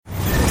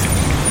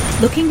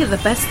Looking at the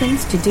best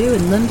things to do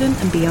in London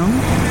and beyond?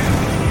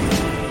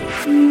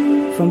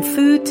 From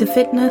food to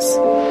fitness,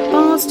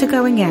 bars to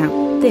going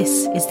out,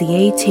 this is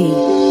the AT,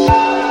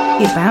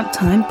 the About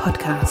Time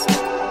podcast.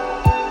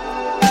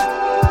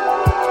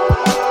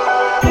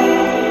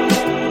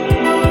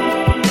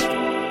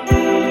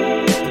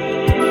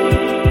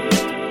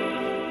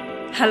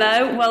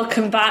 Hello,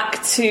 welcome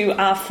back to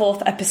our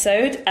fourth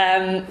episode.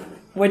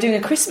 We're doing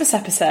a Christmas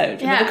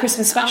episode, another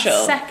Christmas special.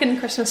 Our second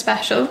Christmas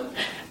special.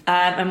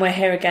 And we're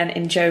here again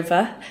in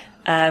Jova,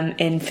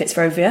 in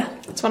Fitzrovia.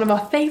 It's one of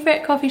our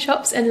favourite coffee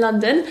shops in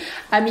London.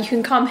 You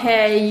can come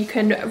here, you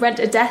can rent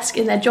a desk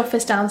in their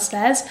Joffers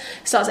downstairs.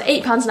 It starts at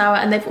 £8 an hour,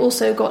 and they've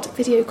also got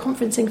video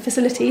conferencing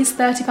facilities,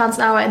 £30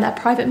 an hour in their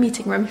private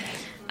meeting room.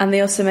 And they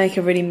also make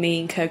a really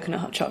mean coconut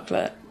hot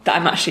chocolate that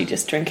I'm actually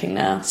just drinking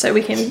now. So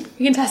we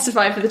can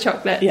testify for the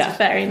chocolate. Yeah. It's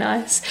very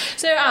nice.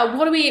 So Al,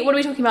 what are we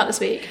talking about this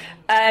week?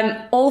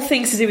 All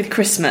things to do with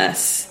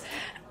Christmas.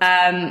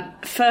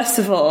 First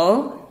of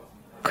all,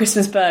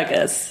 Christmas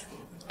burgers.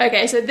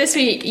 Okay, so this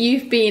week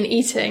you've been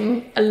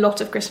eating a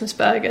lot of Christmas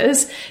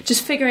burgers,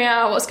 just figuring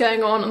out what's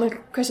going on the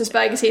Christmas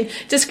burger scene.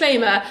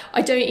 Disclaimer,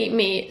 I don't eat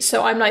meat,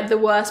 so I'm like the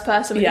worst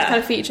person with these kind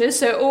of features,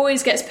 so it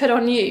always gets put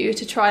on you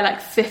to try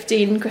like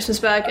 15 Christmas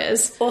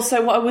burgers.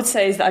 Also, what I would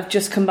say is that I've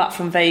just come back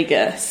from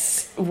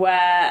Vegas,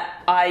 where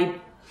I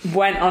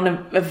went on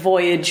a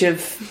voyage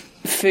of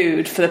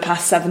food for the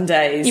past 7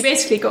 days. You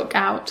basically got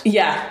gout.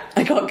 Yeah,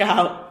 I got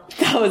gout.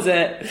 That was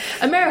it.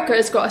 America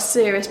has got a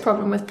serious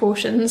problem with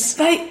portions.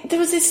 Like, there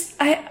was this...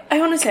 I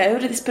honestly, I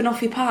ordered this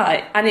banoffee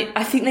pie, and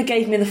I think they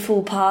gave me the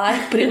full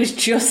pie, but it was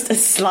just a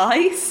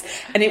slice,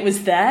 and it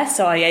was there,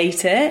 so I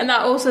ate it. And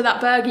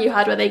that burger you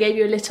had where they gave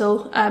you a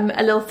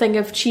little thing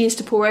of cheese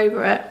to pour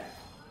over it.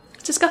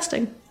 It's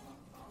disgusting.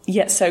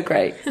 Yeah, so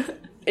great.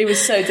 It was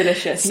so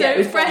delicious. So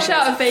it fresh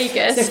out of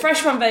Vegas. So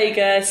fresh from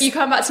Vegas. You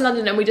come back to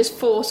London and we just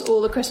force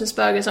all the Christmas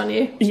burgers on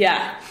you.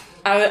 Yeah.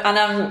 And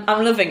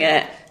I'm loving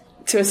it.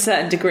 To a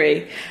certain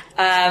degree.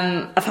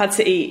 I've had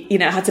to eat,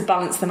 I had to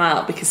balance them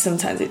out because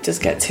sometimes it does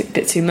get a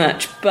bit too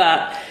much,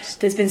 but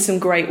there's been some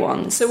great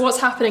ones. So what's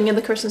happening in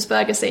the Christmas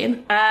burger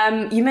scene?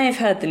 You may have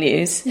heard the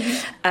news.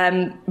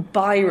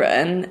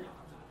 Byron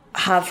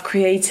have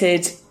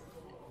created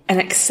an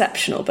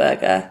exceptional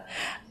burger.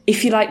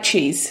 If you like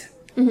cheese,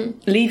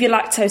 leave your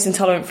lactose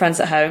intolerant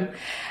friends at home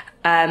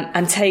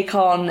and take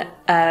on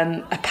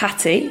a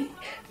patty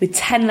with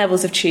 10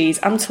 levels of cheese.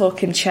 I'm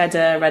talking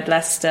cheddar, red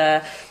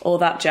Leicester, all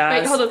that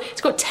jazz. Wait, hold on.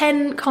 It's got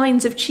 10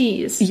 kinds of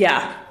cheese?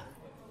 Yeah.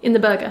 In the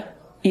burger?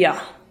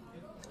 Yeah.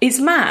 It's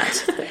mad.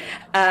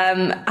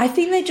 I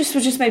think they were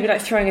just maybe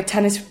like throwing a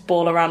tennis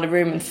ball around a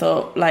room and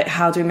thought, like,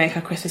 how do we make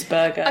our Christmas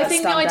burger I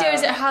think the idea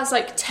is it has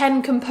like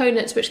 10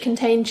 components which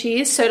contain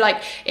cheese. So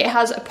like it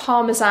has a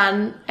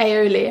parmesan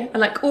aioli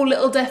and like all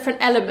little different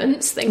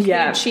elements that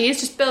include cheese,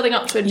 just building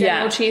up to a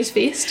general cheese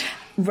feast.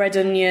 Red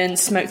onion,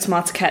 smoked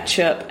tomato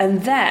ketchup,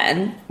 and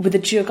then with a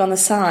jug on the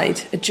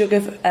side, a jug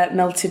of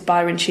melted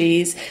Byron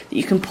cheese that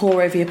you can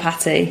pour over your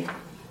patty.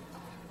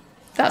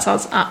 That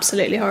sounds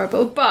absolutely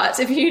horrible. But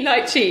if you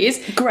like cheese,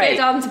 great. Get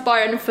down to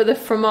Byron for the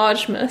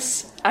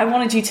fromagemas. I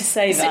wanted you to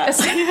say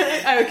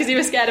that. Oh, because you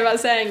were scared about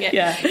saying it.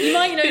 Yeah. You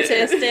might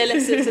notice, dear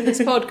listeners in this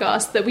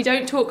podcast, that we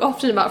don't talk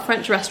often about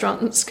French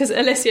restaurants because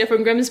Alicia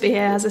from Grimsby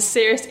here has a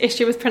serious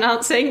issue with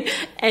pronouncing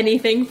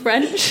anything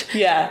French.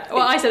 Yeah.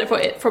 Well, I said it for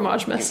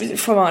fromagemas.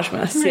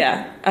 Fromagemas,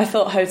 yeah. I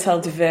thought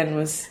Hotel Divin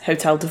was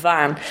Hotel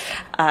Divan.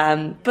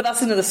 But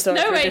that's another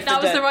story. No, wait,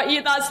 that was the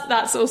right...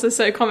 that's also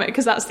so comic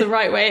because that's the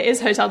right way. It is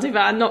Hotel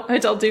Divan, not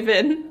Hotel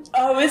Duvin.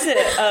 Oh, is it?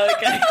 Oh,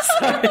 okay.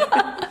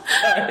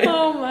 Sorry.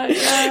 Oh, my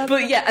God.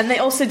 But yeah, and they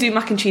also do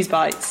mac and cheese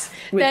bites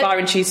with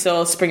Byron cheese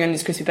sauce, spring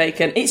onions, crispy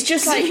bacon. It's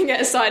just so like... you can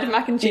get a side of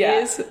mac and cheese.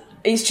 Yeah.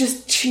 It's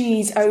just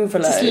cheese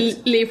overload.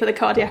 Just leave for the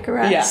cardiac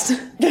arrest.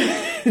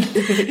 Yeah.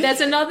 There's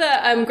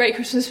another great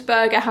Christmas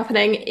burger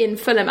happening in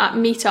Fulham at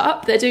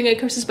Meetup. They're doing a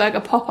Christmas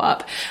burger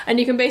pop-up, and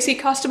you can basically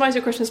customise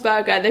your Christmas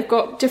burger. They've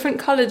got different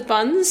coloured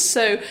buns,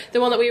 so the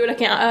one that we were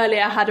looking at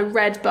earlier had a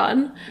red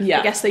bun.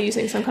 Yeah. I guess they're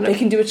using some kind of... They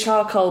can do a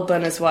charcoal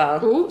bun as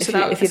well. Ooh, if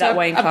you're that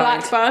way inclined. A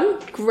black bun,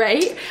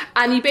 great.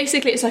 And you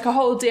basically, it's like a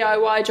whole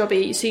DIY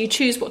jobby, so you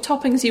choose what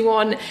toppings you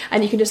want,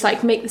 and you can just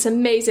like make this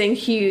amazing,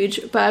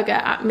 huge burger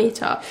at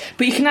Meetup.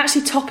 But you can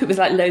actually top it with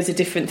like loads of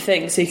different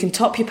things. So you can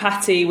top your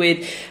patty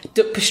with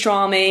duck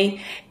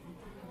pastrami.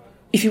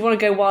 If you want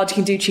to go wild, you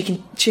can do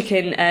chicken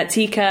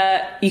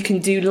tikka. You can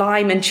do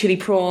lime and chili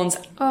prawns,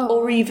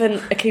 or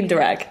even a Kinder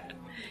Egg.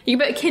 You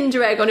can put a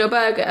Kinder Egg on your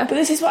burger. But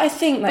this is what I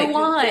think. Like, but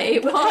why?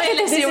 Why,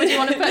 Alicia, would you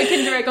want to put a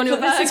Kinder Egg on your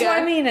burger? This is what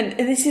I mean, and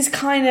this is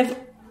kind of...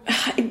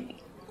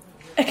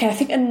 Okay, I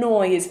think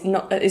annoy is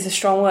a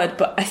strong word,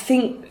 but I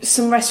think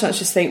some restaurants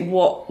just think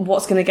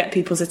what's going to get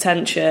people's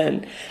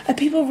attention. Are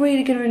people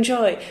really going to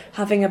enjoy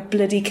having a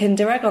bloody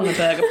Kinder Egg on the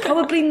burger?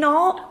 Probably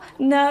not.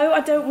 No,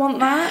 I don't want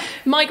that.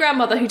 My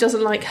grandmother, who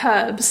doesn't like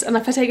herbs, and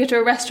if I take her to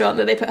a restaurant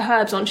that they put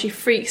herbs on, she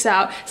freaks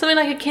out. Something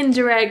like a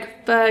Kinder Egg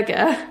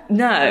burger.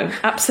 No,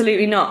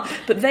 absolutely not.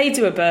 But they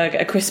do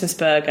a Christmas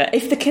burger.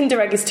 If the Kinder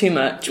Egg is too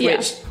much,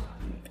 which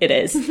It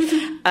is.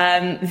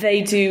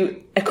 They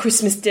do a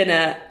Christmas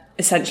dinner,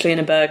 essentially, in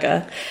a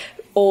burger.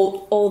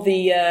 All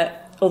the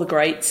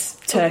greats,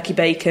 turkey,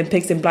 bacon,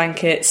 pigs in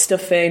blanket,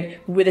 stuffing,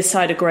 with a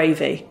side of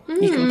gravy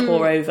you can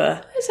pour over.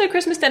 So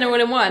Christmas dinner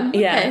all in one.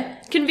 Yeah. Okay.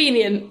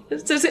 Convenient.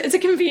 It's a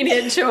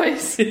convenient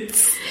choice.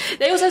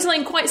 They also have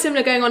something quite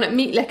similar going on at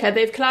Meat Liquor.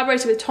 They've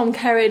collaborated with Tom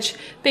Kerridge,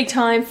 big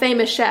time,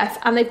 famous chef,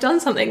 and they've done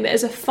something that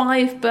is a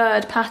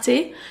 5-bird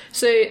patty.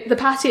 So the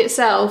patty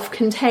itself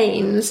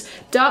contains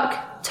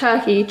duck,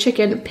 turkey,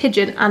 chicken,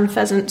 pigeon and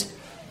pheasant.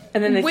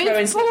 And then they with throw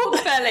in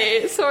pork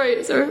belly.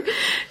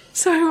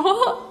 Sorry,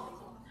 what?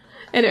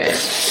 Anyway,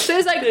 so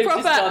it's like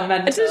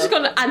proper. It's just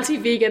gone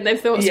anti-vegan. They've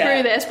thought,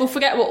 screw this. We'll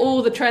forget what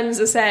all the trends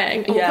are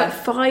saying. And we'll put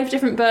 5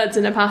 different birds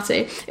in a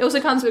patty. It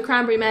also comes with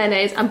cranberry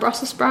mayonnaise and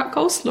Brussels sprout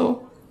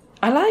coleslaw.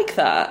 I like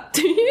that.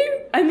 Do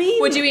you? I mean,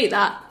 would you eat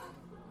that?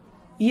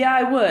 Yeah,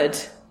 I would.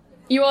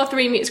 You are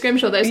 3 meat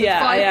scrimshaw though, so the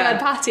 5-bird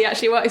patty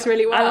actually works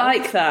really well. I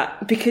like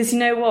that because you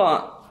know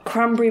what?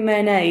 Cranberry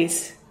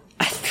mayonnaise.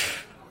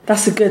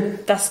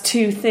 That's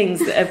 2 things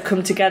that have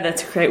come together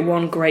to create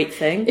one great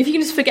thing. If you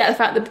can just forget the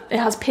fact that it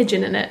has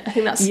pigeon in it, I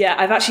think that's... Yeah,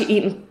 I've actually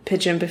eaten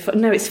pigeon before.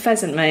 No, it's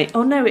pheasant, mate.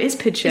 Oh, no, it is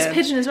pigeon. It's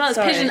pigeon as well. It's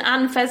pigeon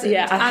and pheasant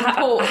and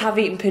pork. I have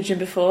eaten pigeon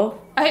before.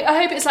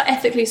 I hope it's like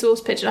ethically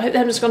sourced pigeon. I hope they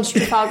haven't just gone to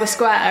Trafalgar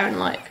Square and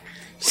like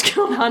just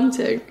gone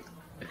hunting.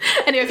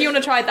 Anyway, if you want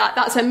to try that,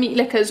 that's at Meat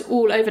Liquors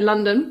all over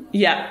London.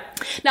 Yeah.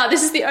 Now,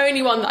 this is the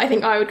only one that I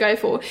think I would go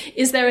for.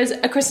 There is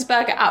a Christmas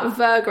burger at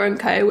Virga &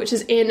 Co, which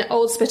is in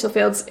Old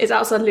Spitalfields. It's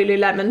outside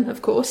Lululemon,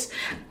 of course.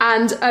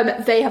 And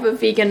they have a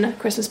vegan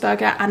Christmas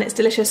burger, and it's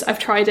delicious. I've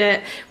tried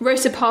it.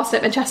 Roasted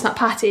parsnip and chestnut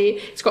patty.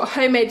 It's got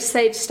homemade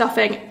sage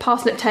stuffing,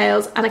 parsnip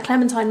tails, and a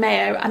clementine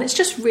mayo, and it's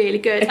just really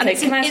good. Okay,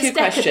 can I ask you a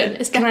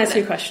question? Can I ask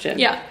you a question?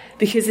 Yeah.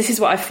 Because this is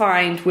what I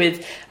find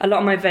with a lot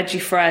of my veggie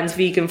friends,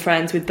 vegan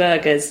friends with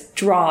burgers,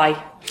 dry.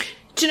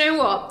 Do you know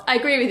what? I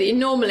agree with you.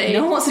 Normally...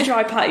 No one wants to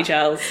dry patty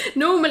gels.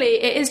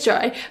 Normally it is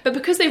dry, but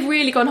because they've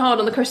really gone hard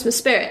on the Christmas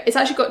spirit, it's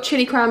actually got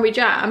chili cranberry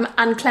jam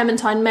and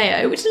clementine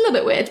mayo, which is a little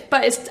bit weird,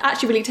 but it's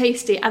actually really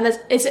tasty, and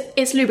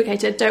it's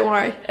lubricated, don't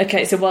worry.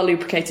 Okay, it's a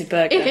well-lubricated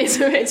burger. It is.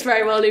 It's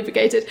very well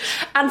lubricated.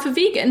 And for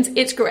vegans,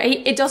 it's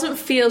great. It doesn't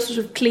feel sort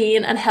of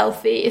clean and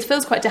healthy. It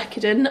feels quite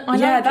decadent.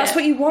 That's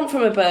what you want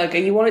from a burger.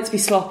 You want it to be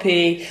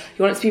sloppy,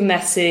 you want it to be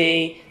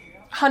messy.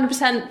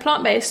 100%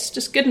 plant-based,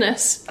 just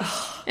goodness.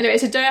 Anyway,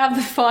 so don't have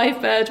the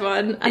 5-bird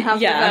one and have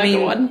the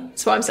burger one.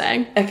 That's what I'm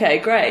saying. Okay,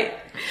 great.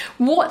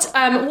 What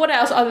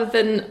else other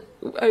than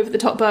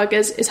over-the-top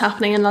burgers is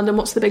happening in London?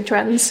 What's the big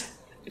trends?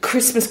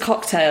 Christmas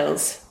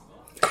cocktails.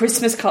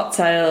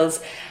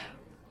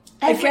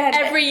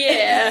 Every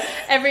year,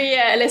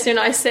 Alyssa and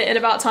I sit in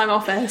About Time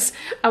office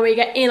and we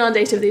get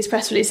inundated with these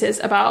press releases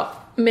about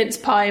mince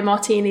pie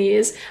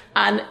martinis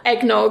and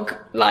eggnog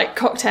like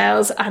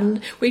cocktails,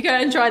 and we go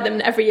and try them,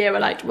 and every year we're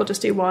like, we'll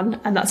just do one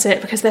and that's it,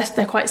 because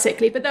they're quite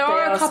sickly, but there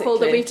are a couple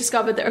that we've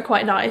discovered that are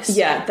quite nice.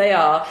 Yeah, they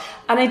are.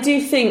 And I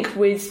do think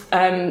with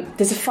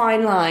there's a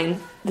fine line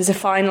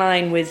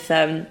with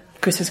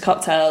Christmas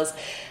cocktails,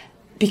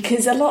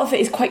 because a lot of it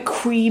is quite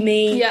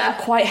creamy,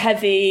 quite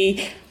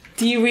heavy.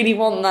 Do you really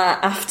want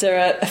that after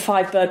a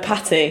 5-bird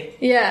patty?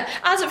 Yeah.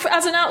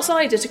 As an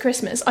outsider to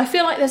Christmas, I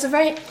feel like there's a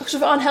very sort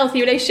of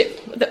unhealthy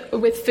relationship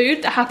with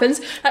food that happens.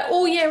 Like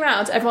all year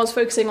round, everyone's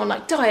focusing on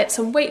like diets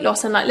and weight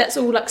loss and like let's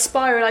all like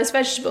spiralise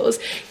vegetables.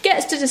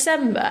 Gets to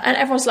December and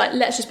everyone's like,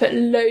 let's just put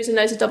loads and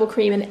loads of double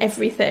cream in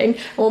everything,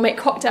 and we'll make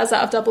cocktails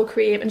out of double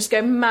cream and just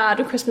go mad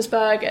with Christmas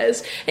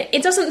burgers.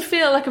 It doesn't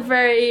feel like a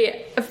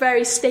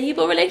very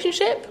stable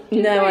relationship.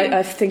 No,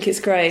 I think it's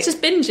great. It's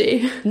just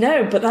bingey.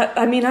 No, but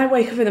I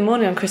wake up in the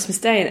morning on Christmas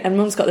Day and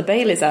Mum's got the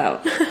Baileys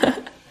out.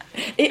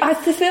 I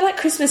feel like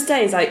Christmas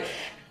Day is like...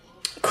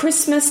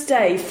 Christmas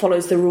Day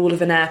follows the rule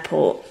of an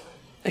airport.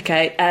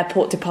 Okay,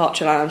 airport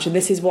departure lounge, and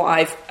this is what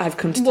I've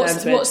come to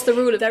terms with. What's the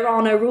rule? There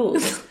are no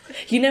rules.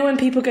 You know when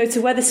people go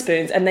to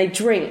Wetherspoons and they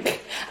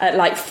drink at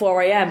like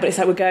 4 a.m, but it's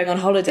like we're going on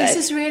holiday. This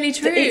is really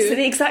true. It's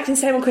the exact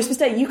same on Christmas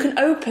Day. You can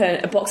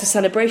open a box of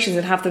celebrations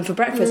and have them for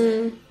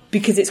breakfast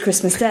because it's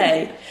Christmas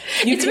Day.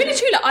 It's really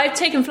true. Like, I've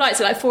taken flights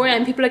at like 4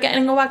 a.m, people are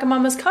getting a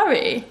Wagamama's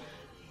curry.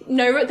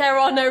 No, there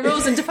are no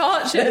rules in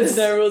departures. There's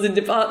no rules in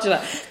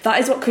departure. That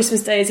is what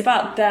Christmas Day is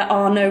about. There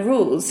are no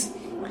rules.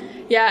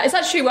 Yeah, it's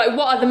actually true. Like,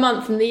 what other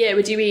month in the year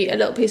would you eat a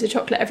little piece of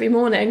chocolate every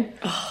morning?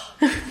 Oh.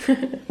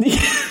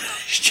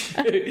 It's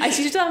true. I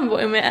should have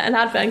bought him an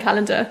advent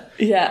calendar.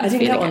 Yeah, I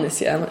didn't get one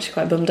this year. I'm actually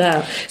quite bummed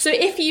out. So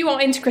if you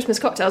are into Christmas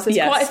cocktails, there's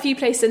quite a few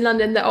places in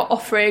London that are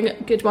offering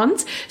good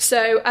ones.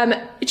 So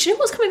do you know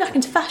what's coming back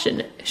into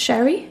fashion?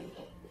 Sherry?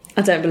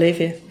 I don't believe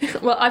you.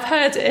 Well, I've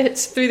heard it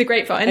through the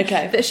grapevine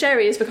that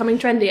sherry is becoming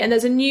trendy, and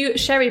there's a new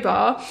sherry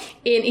bar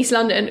in East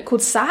London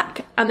called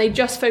Sack, and they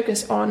just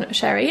focus on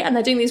sherry, and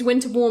they're doing these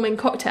winter warming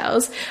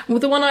cocktails. Well,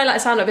 the one I like the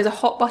sound of is a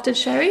hot buttered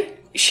sherry.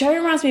 Sherry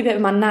reminds me a bit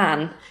of my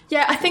nan.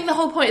 Yeah, I think the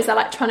whole point is they're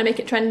like trying to make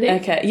it trendy.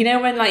 Okay, you know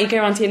when like you go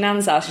around to your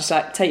nan's house, she's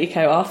like, take your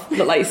coat off,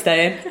 look like you're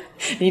staying,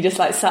 and you just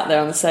like sat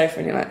there on the sofa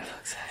and you're like,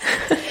 fuck's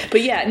sake.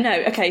 But yeah, no,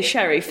 okay,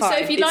 sherry, fine. So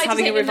if you'd like to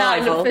take your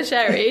nan for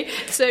sherry,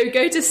 so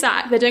go to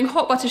Sack. They're doing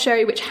hot butter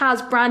sherry, which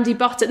has brandy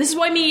butter. This is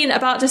what I mean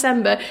about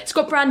December. It's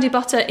got brandy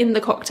butter in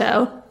the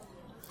cocktail.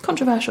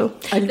 Controversial.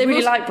 I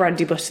really like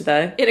brandy butter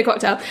though. In a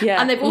cocktail.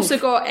 Yeah. And they've also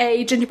got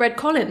a gingerbread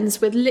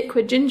Collins with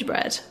liquid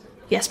gingerbread.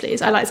 Yes,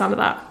 please. I like the sound of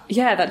that.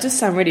 Yeah, that does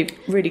sound really,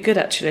 really good,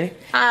 actually.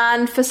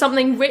 And for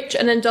something rich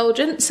and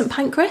indulgent, St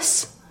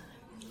Pancras.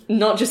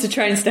 Not just a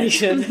train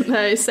station.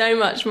 No, so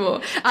much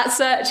more. At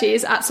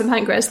Searchies, at St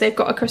Pancras, they've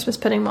got a Christmas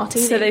pudding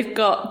martini. So they've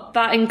got,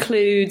 that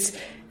includes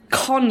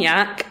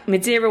cognac,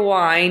 Madeira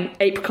wine,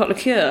 apricot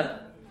liqueur.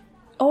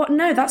 Oh,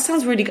 no, that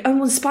sounds really good. Oh,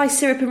 well, spice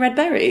syrup and red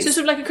berries. So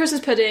sort of like a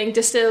Christmas pudding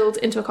distilled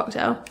into a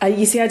cocktail.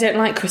 You see, I don't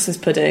like Christmas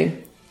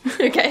pudding.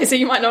 Okay, so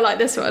you might not like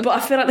this one. But I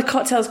feel like the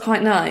cocktail's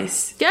quite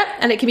nice. Yeah,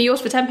 and it can be yours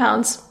for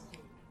 £10.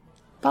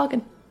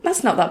 Bargain.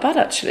 That's not that bad,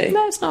 actually.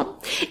 No, it's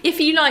not.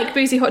 If you like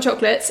boozy hot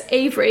chocolates,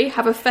 Avery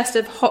have a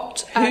festive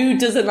hot... Who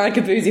doesn't like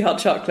a boozy hot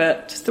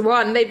chocolate? Just the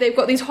one. They've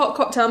got these hot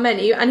cocktail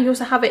menu, and you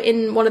also have it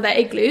in one of their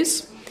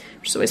igloos,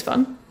 which is always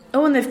fun.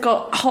 Oh, and they've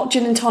got hot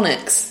gin and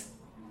tonics.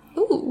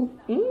 Ooh.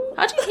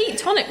 How do you heat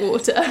tonic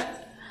water?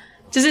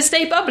 Does it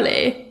stay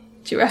bubbly,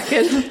 do you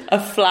reckon? A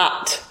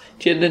flat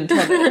gin and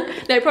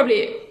tonic. No,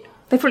 probably...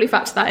 They probably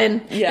factor that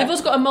in. Yeah. They've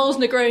also got a Moles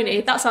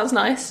Negroni. That sounds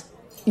nice.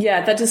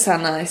 Yeah, that does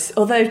sound nice.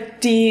 Although,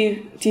 do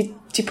you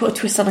put a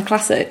twist on a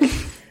classic?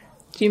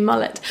 Do you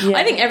mull it? Yeah.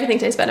 I think everything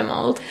tastes better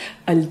mulled.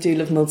 I do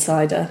love mulled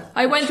cider.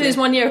 I went through this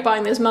one year of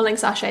buying those mulling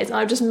sachets, and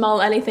I would just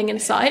mull anything in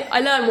sight. I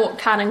learned what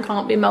can and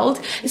can't be mulled.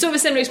 It's sort of a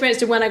similar experience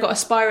to when I got a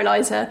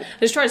spiraliser. I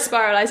just tried to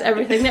spiralise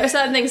everything. There are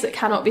certain things that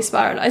cannot be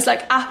spiralised.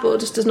 Like apple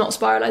just does not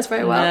spiralise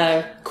very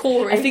well. No.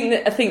 Corey. I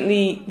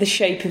think the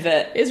shape of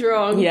it is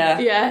wrong. Yeah.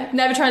 Yeah.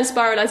 Never try and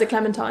spiralise a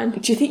clementine.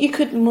 Do you think you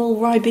could mull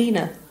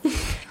Ribena?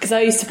 Because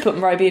I used to put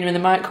Ribena in the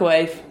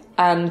microwave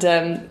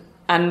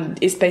and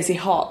it's basically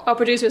hot. Our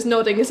producer is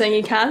nodding and saying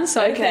he can,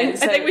 so I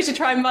think we should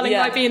try mulling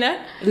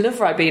Ribena. Love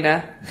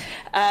Ribena.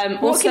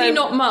 What also, can you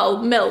not mull?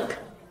 Milk.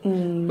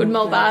 Would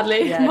mull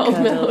badly. Yeah, Mulled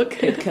curdle. milk.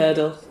 Good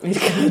curdle. Good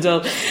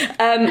curdle.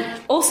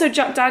 Also,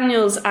 Jack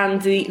Daniels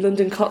and the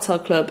London Cocktail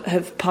Club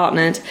have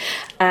partnered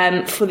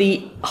for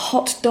the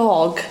hot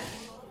dog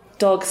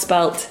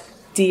spelt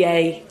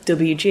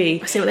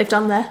DAWG. I see what they've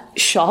done there.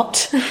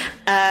 Shot.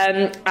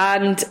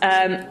 And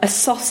a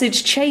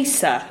sausage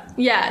chaser.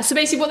 Yeah, so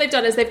basically what they've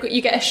done is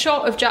you get a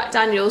shot of Jack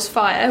Daniels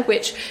Fire,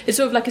 which is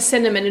sort of like a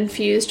cinnamon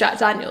infused Jack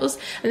Daniels,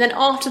 and then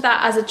after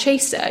that, as a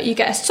chaser, you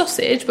get a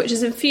sausage which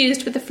is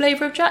infused with the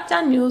flavour of Jack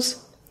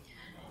Daniels.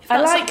 I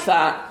like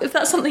that. If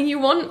that's something you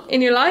want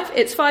in your life,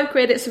 it's £5.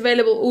 It's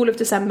available all of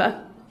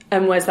December.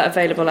 And where's that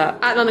available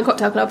at? At London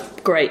Cocktail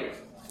Club. Great.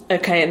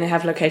 Okay, and they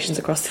have locations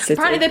across the city.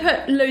 Apparently they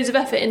put loads of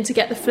effort in to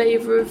get the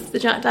flavour of the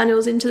Jack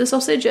Daniels into the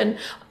sausage, and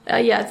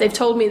they've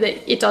told me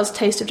that it does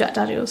taste of Jack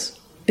Daniels.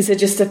 Is it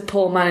just a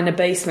poor man in a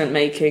basement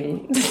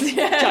making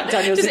Jack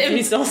Daniels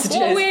infused sausages?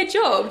 What a weird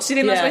job. Do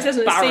you think that's what it says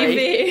on the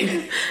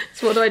CV?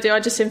 So what do? I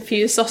just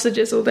infuse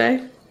sausages all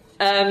day.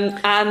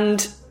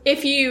 And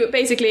if you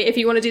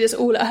want to do this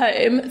all at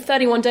home,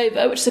 31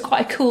 Dover, which is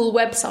quite a cool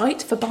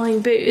website for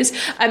buying booze,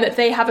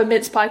 they have a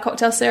mince pie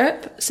cocktail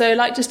syrup. So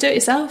just do it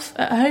yourself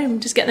at home.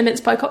 Just get the mince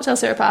pie cocktail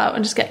syrup out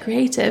and just get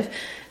creative.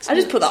 I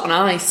just put that on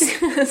ice.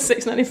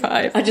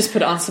 $6.95. I just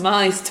put it on some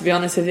ice, to be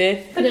honest with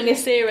you. Put it in your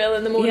cereal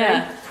in the morning.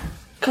 Yeah.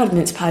 God,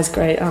 mince pie's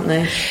great, aren't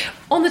they?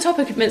 On the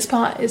topic of mince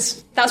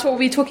pies, that's what we'll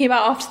be talking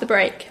about after the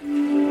break.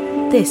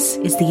 This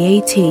is the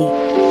AT,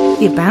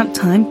 the About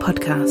Time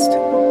podcast.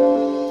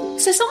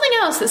 So something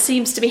else that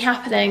seems to be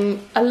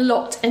happening a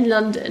lot in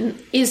London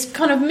is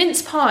kind of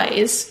mince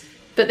pies,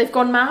 but they've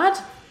gone mad.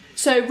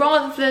 So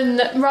rather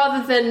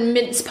than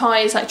mince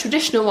pies like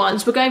traditional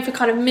ones, we're going for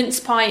kind of mince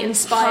pie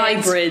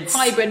inspired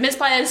hybrid mince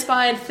pie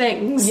inspired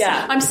things.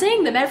 Yeah, I'm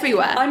seeing them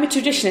everywhere. I'm a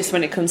traditionalist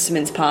when it comes to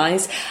mince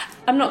pies.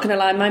 I'm not going to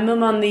lie, my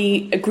mum on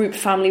the group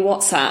family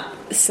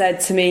WhatsApp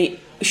said to me,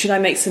 should I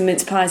make some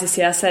mince pies this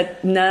year? I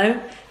said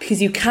no,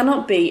 because you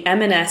cannot be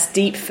M&S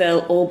deep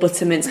fill or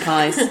butter mince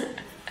pies.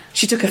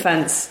 She took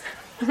offence.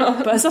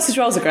 But her sausage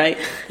rolls are great.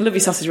 I love your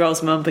sausage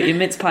rolls, Mum, but your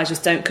mince pies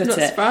just don't cut it.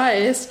 Not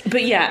surprised.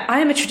 But yeah, I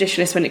am a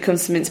traditionalist when it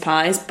comes to mince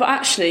pies, but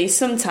actually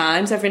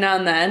sometimes, every now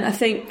and then, I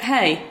think,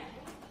 hey,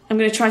 I'm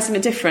going to try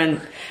something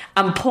different.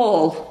 And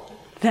Paul,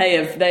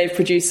 they've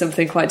produced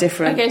something quite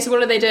different. Okay, so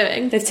what are they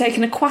doing? They've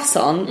taken a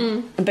croissant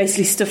and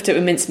basically stuffed it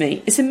with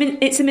mincemeat. It's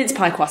a mince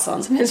pie croissant.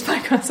 It's a mince pie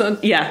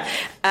croissant. Yeah.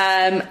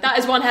 That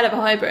is one hell of a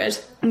hybrid.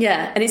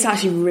 Yeah, and it's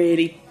actually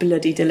really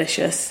bloody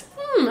delicious.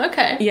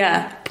 Okay.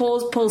 Yeah,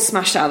 Paul's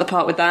smashed it out of the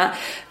park with that.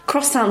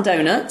 Crosstown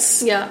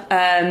donuts.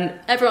 Yeah.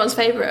 Everyone's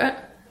favourite.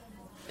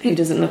 Who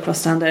doesn't love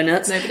crosstown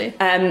donuts? Nobody.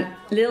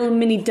 Little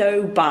mini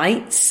dough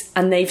bites,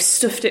 and they've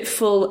stuffed it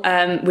full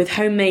with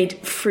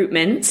homemade fruit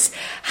mints,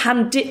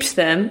 hand dipped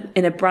them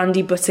in a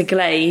brandy butter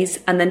glaze,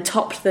 and then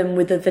topped them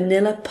with a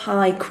vanilla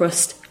pie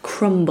crust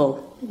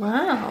crumble.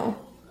 Wow.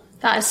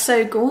 That is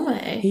so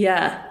gourmet.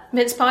 Yeah.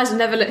 Mince pies have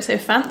never looked so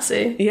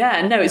fancy.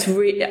 Yeah, no, it's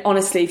really...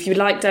 Honestly, if you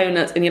like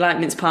donuts and you like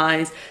mince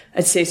pies,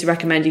 I'd seriously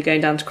recommend you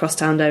going down to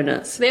Crosstown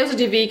Donuts. They also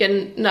do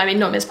vegan... No, I mean,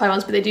 not mince pie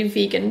ones, but they do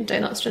vegan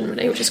donuts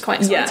generally, which is quite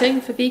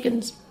exciting for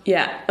vegans.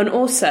 Yeah, and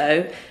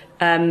also...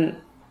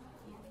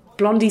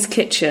 Blondie's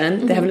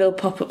Kitchen, they have a little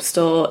pop-up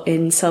store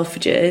in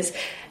Selfridges.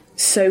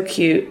 So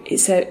cute.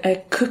 It's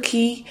a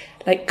cookie,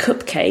 like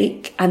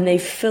cupcake, and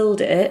they've filled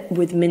it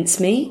with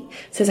mincemeat.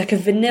 So it's like a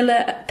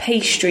vanilla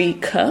pastry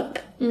cup,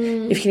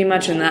 if you can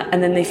imagine that,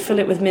 and then they fill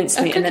it with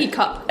mincemeat. A cookie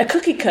cup. A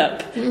cookie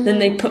cup. Then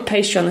they put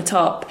pastry on the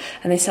top,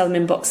 and they sell them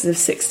in boxes of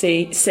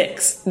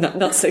 66.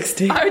 Not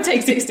 60. I would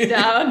take 60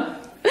 down.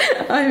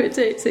 I would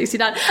take 60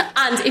 down.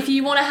 And if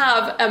you want to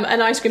have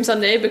an ice cream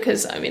sundae,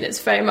 because I mean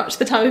it's very much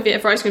the time of year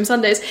for ice cream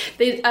sundaes,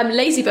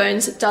 Lazy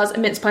Bones does a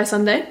mince pie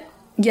sundae.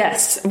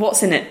 Yes.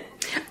 What's in it?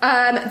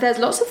 There's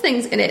lots of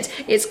things in it.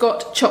 It's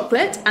got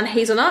chocolate and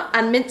hazelnut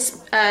and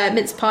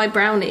mince pie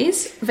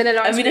brownies,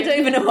 vanilla ice cream. I don't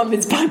even know what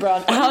mince pie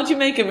brownie. How do you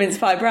make a mince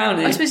pie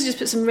brownie? I suppose you just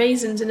put some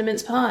raisins in a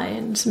mince pie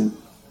and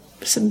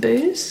some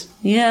booze.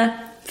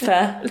 Yeah.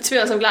 Fair. To be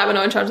honest, I'm glad we're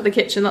not in charge of the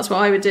kitchen. That's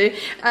what I would do.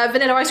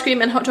 Vanilla ice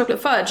cream and hot chocolate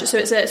fudge. So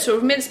it's a sort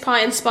of mince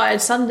pie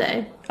inspired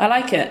sundae. I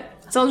like it.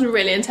 Sounds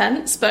really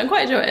intense, but I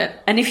quite enjoy it.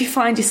 And if you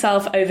find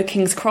yourself over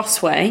King's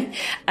Cross Way,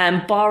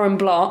 Bar and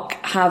Block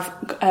have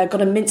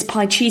got a mince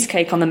pie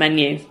cheesecake on the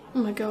menu. Oh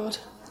my god!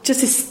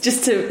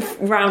 Just to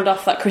round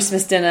off that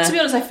Christmas dinner. To be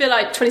honest, I feel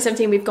like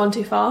 2017 we've gone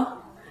too far.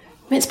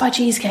 Mince pie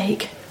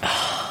cheesecake.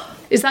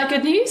 Is that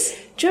good news?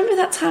 Do you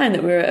remember that time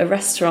that we were at a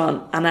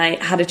restaurant and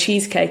I had a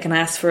cheesecake and I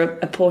asked for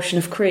a portion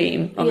of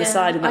cream on the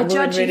side? And I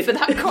judge you for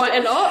that quite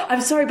a lot. I'm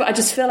sorry, but I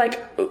just feel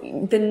like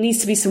there needs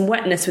to be some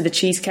wetness with a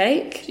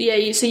cheesecake.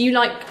 Yeah, so you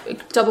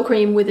like double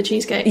cream with a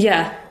cheesecake?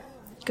 Yeah.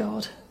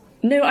 God.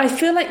 No, I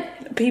feel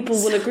like people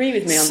will agree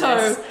with me on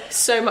this.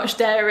 So much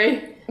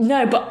dairy.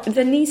 No, but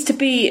there needs to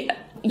be...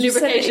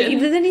 Lubrication.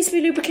 There needs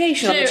to be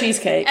lubrication on the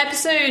cheesecake.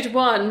 Episode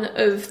 1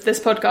 of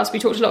this podcast, we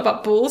talked a lot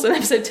about balls, and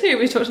episode 2,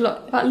 we talked a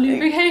lot about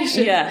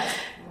lubrication. Yeah.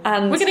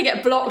 And we're going to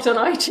get blocked on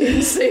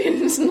iTunes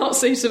soon. It's not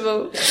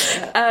suitable.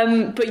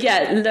 But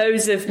yeah,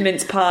 loads of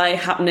mince pie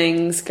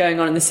happenings going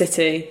on in the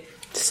city.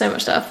 So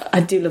much stuff.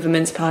 I do love a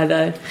mince pie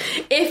though.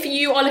 If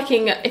you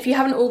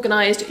haven't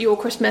organised your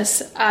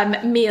Christmas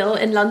meal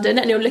in London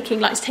and you're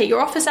looking like to take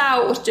your office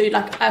out or to do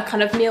like a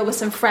kind of meal with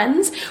some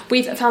friends,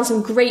 we've found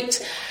some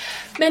great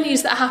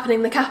menus that are happening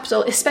in the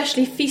capital,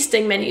 especially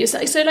feasting menus,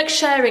 so like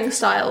sharing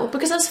style,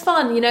 because that's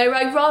fun, you know,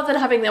 like, rather than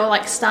having their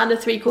like standard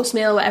 3-course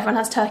meal where everyone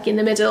has turkey in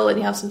the middle and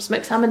you have some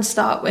smoked salmon to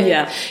start with.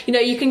 Yeah. You know,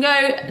 you can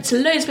go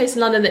to loads of places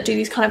in London that do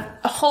these kind of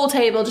a whole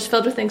table just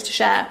filled with things to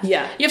share.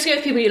 Yeah. You have to go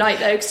with people you like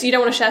though, because you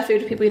don't want to share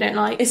food with people you don't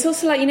like. It's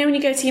also like, you know, when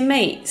you go to your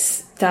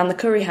mates down the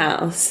curry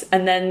house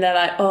and then they're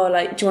like, oh,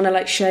 like, do you want to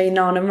like share your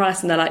naan and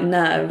rice? And they're like,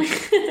 no.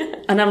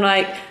 And I'm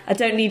like, I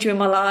don't need you in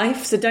my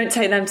life, so don't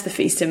take them to the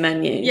feasting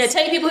menus. Yeah,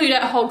 take people who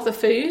don't hog the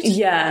food.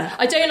 Yeah.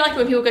 I don't like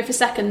when people go for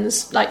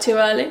seconds like too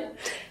early.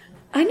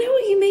 I know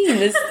what you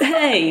mean.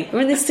 Hey,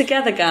 we're in this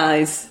together,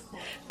 guys.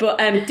 But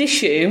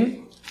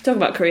Dishoom, talking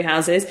about curry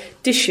houses,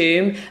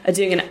 Dishoom are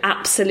doing an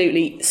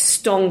absolutely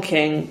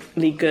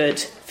stonkingly good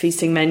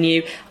feasting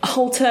menu. A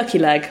whole turkey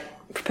leg,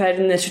 prepared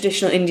in the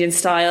traditional Indian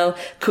style,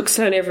 cooked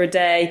slowly over a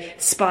day,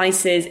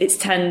 spices, it's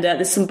tender,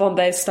 there's some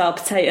Bombay-style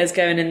potatoes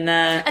going in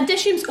there. And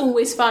Dishoom's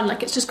always fun,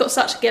 like, it's just got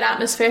such a good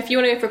atmosphere. If you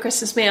want to go for a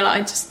Christmas meal,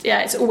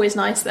 it's always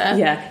nice there.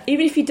 Yeah,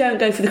 even if you don't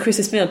go for the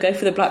Christmas meal, go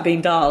for the black bean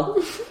dal.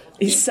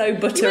 It's so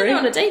buttery. You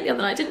went on a date the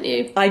other night, didn't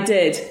you? I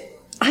did.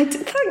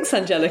 Thanks,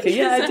 Angelica.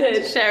 Yeah, I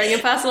did. Sharing your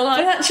personal life.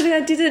 But actually, I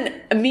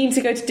didn't mean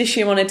to go to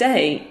Dishoom on a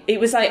date. It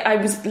was like I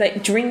was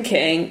like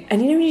drinking,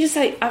 and you know, when you just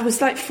like I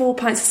was like 4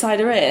 pints of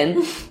cider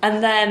in,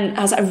 and then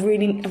I was like, I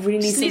really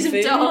need some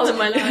food. Dal in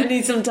my life. I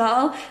need some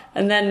dal,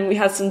 and then we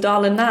had some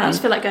dal and naan. I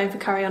just feel like going for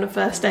curry on a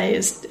first day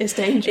is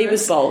dangerous. It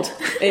was bold.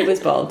 It was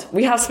bold.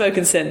 We have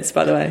spoken since,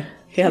 by the way.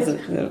 He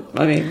hasn't.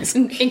 I mean,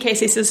 in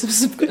case he's a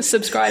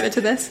subscriber to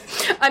this.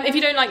 If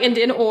you don't like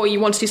Indian or you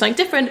want to do something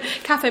different,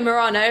 Cafe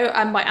Murano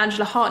by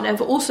Angela Hartnett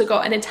have also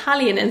got an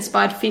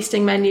Italian-inspired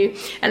feasting menu,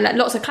 and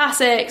lots of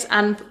classics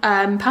and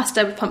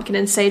pasta with pumpkin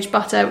and sage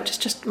butter, which is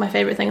just my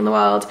favourite thing in the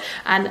world,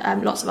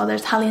 and lots of other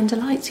Italian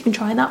delights. You can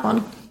try that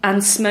one.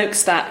 And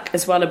Smokestack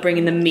as well are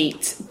bringing the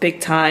meat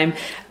big time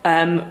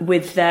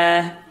with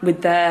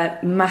their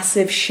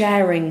massive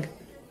sharing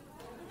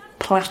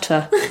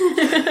platter.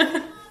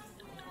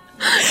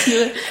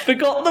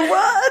 Forgot the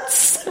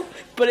words,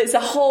 but it's a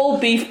whole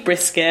beef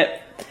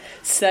brisket,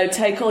 so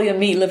take all your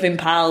meat loving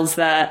pals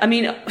there. I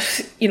mean,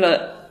 you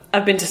know,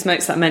 I've been to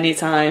Smokestack many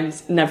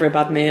times, never a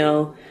bad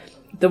meal.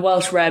 The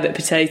Welsh rarebit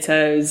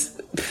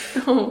potatoes,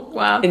 oh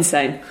wow,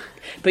 insane.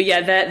 But yeah,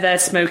 they're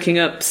smoking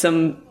up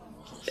some.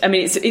 I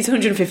mean, it's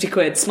 150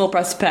 quid, small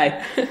price to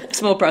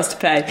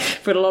pay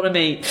for a lot of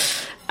meat.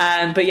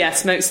 But yeah,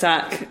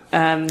 Smokestack,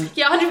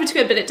 150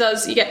 quid,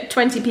 but you get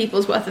 20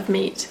 people's worth of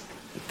meat.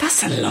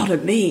 That's a lot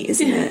of meat,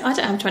 isn't it? I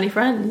don't have 20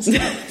 friends.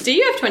 Do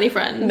you have 20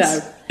 friends?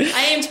 No.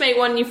 I aim to make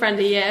one new friend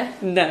a year.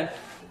 No.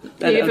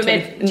 Do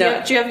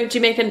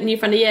you make a new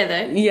friend a year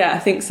though? Yeah, I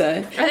think so.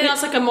 I think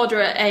that's like a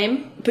moderate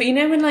aim. But you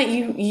know when like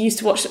you used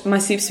to watch My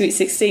Super Sweet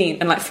 16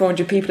 and like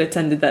 400 people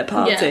attended their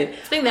party? Yeah.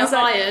 I think they're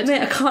hired.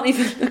 Mate, I can't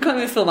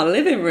even fill my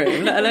living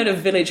room, let alone a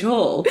village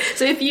hall.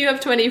 So if you have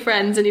 20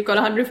 friends and you've got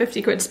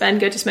 150 quid to spend,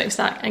 go to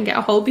Smokestack and get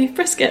a whole beef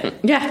brisket.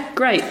 Yeah,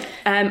 great.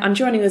 And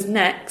joining us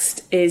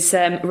next is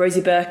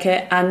Rosie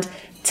Birkett and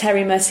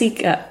Terry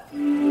Mercika.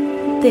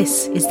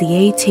 This is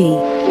the AT,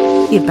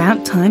 the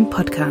About Time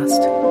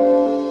podcast.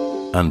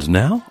 And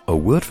now, a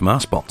word from our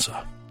sponsor.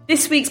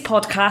 This week's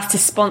podcast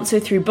is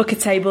sponsored through Book a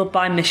Table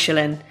by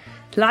Michelin.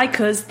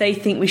 Like us, they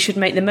think we should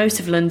make the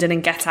most of London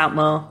and get out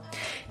more.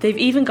 They've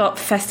even got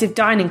Festive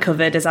dining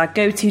covered as our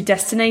go-to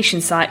destination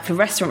site for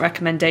restaurant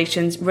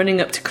recommendations running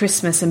up to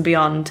Christmas and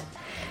beyond.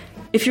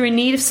 If you're in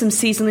need of some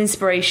seasonal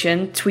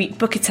inspiration, tweet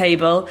Book a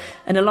Table,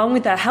 and along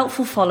with their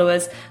helpful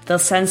followers, they'll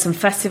send some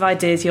festive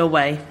ideas your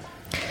way.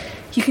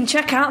 You can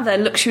check out their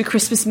luxury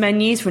Christmas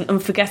menus for an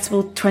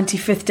unforgettable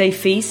 25th day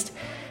feast,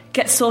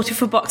 get sorted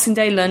for Boxing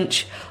Day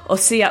lunch, or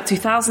see out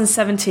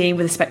 2017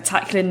 with a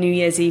spectacular New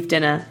Year's Eve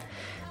dinner.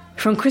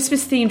 From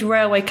Christmas-themed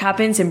railway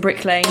cabins in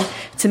Brick Lane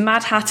to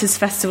Mad Hatter's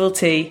Festival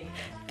tea,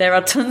 there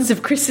are tons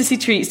of Christmassy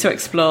treats to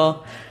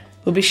explore.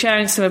 We'll be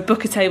sharing some of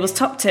Book a Table's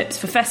top tips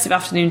for festive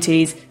afternoon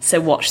teas,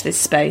 so watch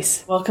this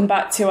space. Welcome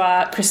back to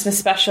our Christmas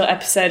special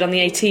episode on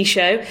the AT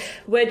Show.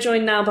 We're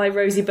joined now by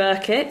Rosie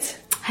Birkett.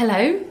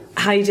 Hello.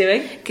 How are you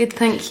doing? Good,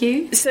 thank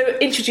you. So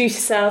introduce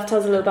yourself, tell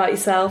us a little about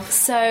yourself.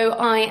 So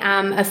I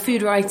am a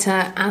food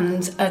writer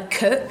and a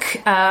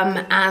cook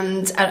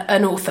and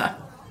an author.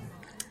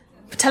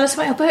 Tell us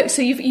about your book.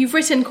 So you've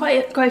written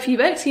quite a few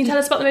books. Can you tell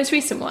us about the most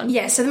recent one?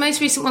 Yeah, so the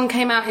most recent one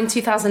came out in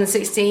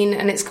 2016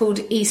 and it's called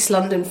East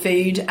London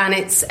Food, and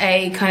it's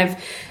a kind of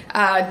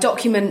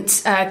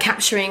document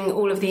capturing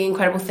all of the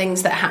incredible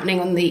things that are happening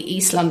on the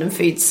East London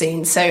food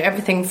scene. So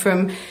everything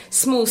from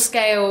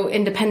small-scale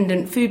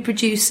independent food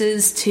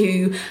producers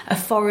to a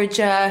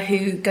forager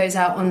who goes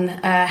out on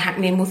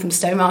Hackney and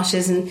Walthamstow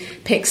marshes and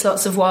picks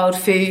lots of wild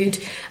food,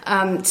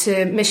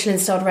 to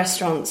Michelin-starred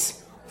restaurants.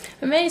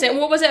 Amazing.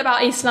 What was it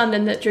about East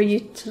London that drew you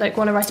to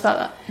want to write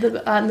about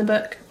that in the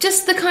book?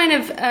 Just the kind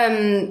of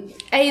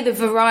the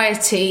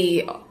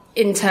variety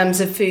in terms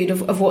of food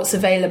of what's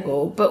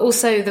available, but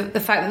also the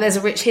fact that there's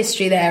a rich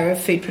history there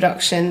of food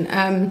production,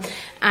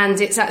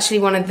 and it's actually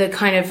one of the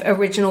kind of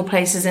original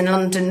places in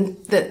London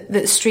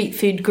that street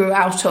food grew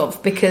out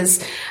of,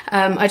 because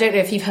I don't know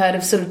if you've heard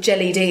of sort of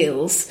jellied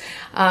eels.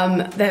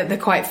 They're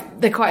quite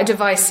a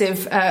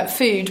divisive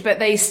food, but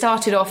they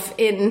started off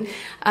in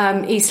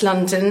East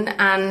London,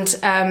 and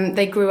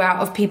they grew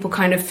out of people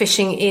kind of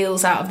fishing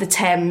eels out of the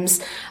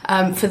Thames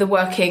for the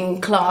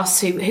working class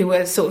who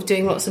were sort of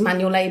doing lots of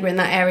manual labour in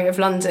that area of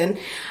London.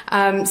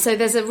 So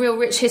there's a real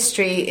rich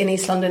history in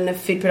East London of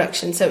food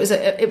production. So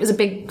it was a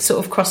big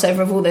sort of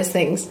crossover of all those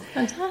things.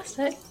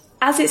 Fantastic.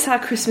 As it's our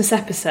Christmas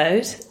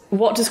episode,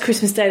 what does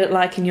Christmas Day look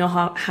like in your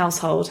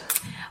household?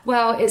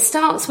 Well, it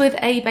starts with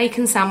a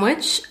bacon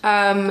sandwich,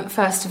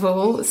 first of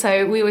all.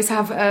 So we always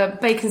have a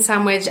bacon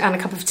sandwich and a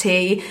cup of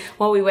tea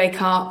while we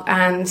wake up.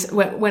 And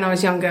when I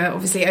was younger,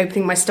 obviously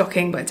opening my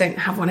stocking, but I don't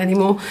have one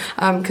anymore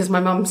because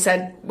my mum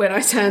said when I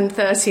turned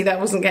 30 that I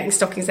wasn't getting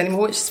stockings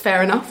anymore, which is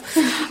fair enough.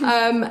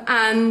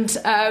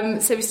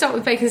 So we start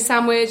with bacon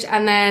sandwich,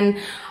 and then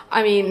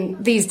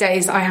these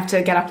days I have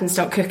to get up and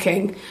start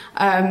cooking.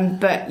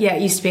 But yeah,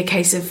 it used to be a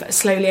case of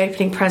slowly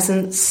opening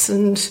presents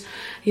and,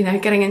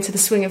 getting into the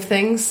swing of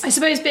things. I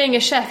suppose being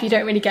a chef, you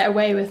don't really get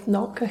away with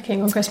not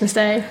cooking on Christmas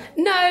Day.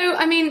 No,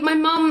 my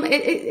mum,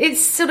 it's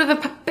sort of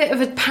a bit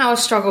of a power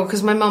struggle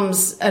because my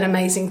mum's an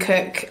amazing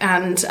cook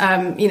and,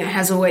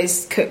 has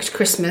always cooked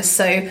Christmas.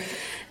 So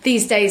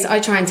these days I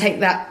try and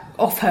take that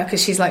off her because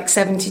she's like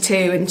 72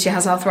 and she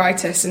has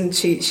arthritis and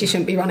she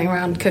shouldn't be running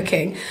around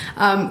cooking.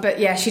 But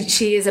yeah,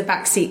 she is a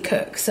backseat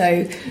cook,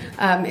 so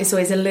it's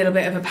always a little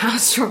bit of a power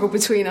struggle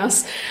between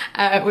us,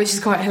 which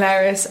is quite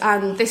hilarious.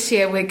 And this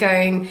year we're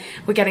getting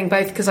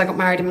both, because I got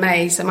married in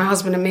May, so my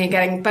husband and me are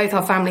getting both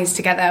our families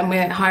together, and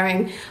we're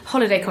hiring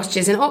holiday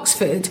cottages in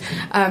Oxford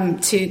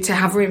to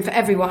have room for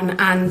everyone.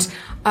 And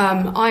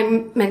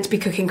I'm meant to be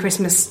cooking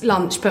Christmas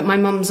lunch, but my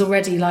mum's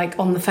already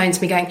on the phone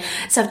to me going,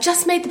 so I've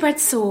just made the bread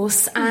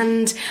sauce and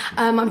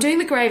I'm doing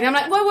the gravy. I'm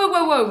like,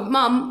 whoa,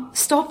 Mum,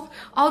 stop.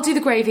 I'll do the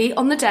gravy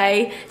on the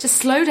day. Just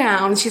slow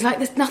down. She's like,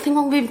 there's nothing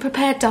wrong with being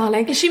prepared,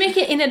 darling. Is she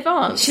making it in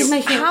advance? She's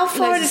making How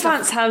far in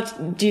advance? How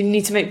do you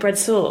need to make bread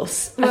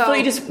sauce? I thought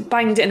you just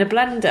banged it in a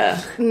blender.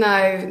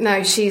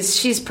 No,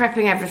 she's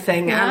prepping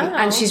everything. Wow.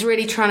 And she's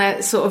really trying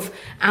to sort of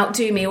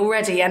outdo me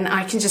already, and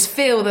I can just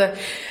feel the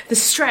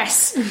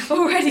stress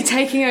already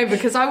taking over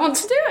because I want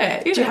to do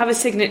it. Do you have a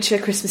signature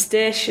Christmas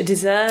dish, a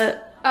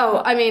dessert?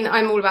 Oh,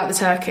 I'm all about the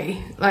turkey.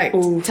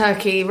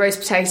 Turkey, roast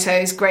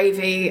potatoes,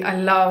 gravy.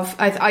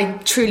 I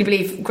truly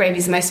believe gravy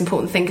is the most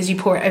important thing because you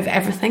pour it over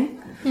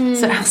everything.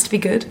 So it has to be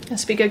good. It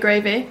has to be good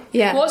gravy.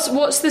 Yeah.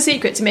 What's the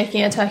secret to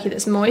making a turkey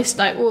that's moist?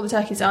 All the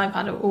turkeys I've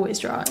had are always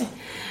dry.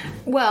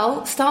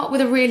 Well, start with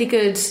a really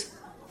good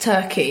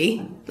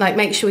turkey, like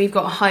make sure you've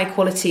got a high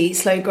quality,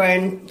 slow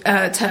grown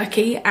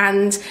turkey,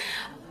 and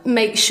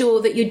make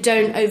sure that you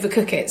don't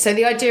overcook it. So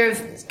the idea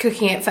of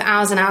cooking it for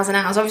hours and hours and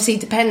hours obviously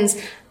depends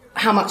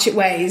how much it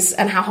weighs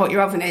and how hot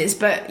your oven is,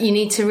 but you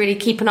need to really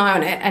keep an eye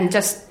on it and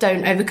just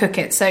don't overcook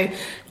it. So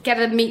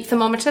get a meat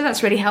thermometer,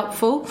 that's really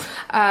helpful,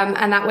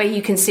 and that way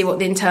you can see what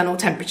the internal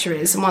temperature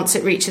is, and once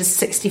it reaches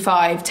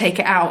 65, take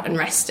it out and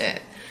rest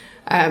it,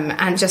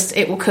 and just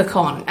it will cook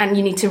on, and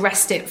you need to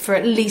rest it for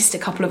at least a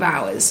couple of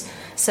hours.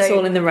 So it's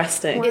all in the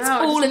resting. It's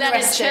all in the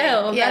resting.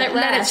 Chill. Yeah,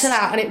 let it chill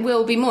out, and it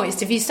will be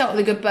moist. If you start with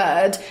a good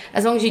bird,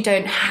 as long as you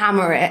don't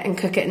hammer it and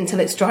cook it until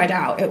it's dried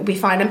out, it will be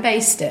fine. And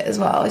baste it as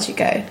well as you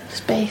go.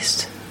 Just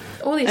baste.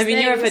 All these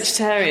things. You're a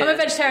vegetarian. I'm a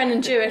vegetarian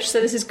and Jewish,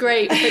 so this is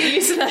great but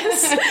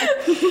useless.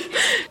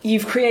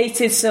 You've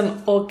created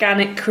some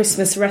organic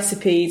Christmas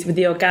recipes with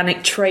the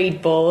Organic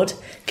Trade Board.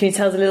 Can you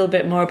tell us a little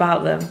bit more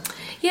about them?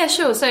 Yeah,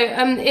 sure. So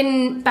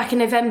back in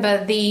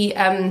November, the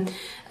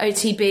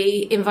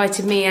OTB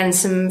invited me and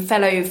some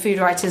fellow food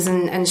writers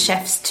and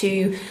chefs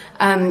to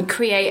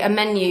create a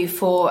menu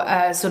for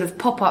a sort of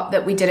pop-up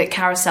that we did at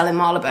Carousel in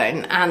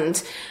Marylebone.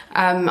 And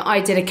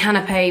I did a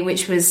canapé,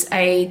 which was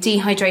a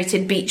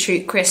dehydrated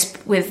beetroot crisp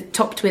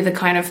topped with a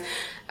kind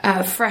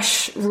of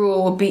fresh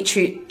raw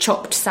beetroot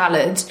chopped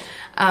salad,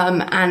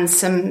 and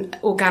some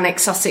organic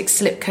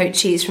Sussex slipcote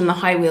cheese from the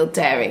High Weald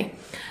Dairy.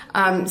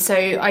 So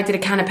I did a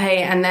canapé,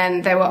 and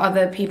then there were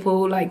other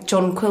people like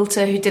John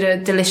Quilter, who did a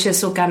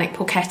delicious organic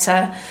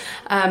porchetta,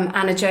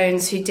 Anna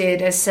Jones, who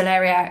did a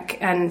celeriac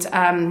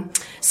and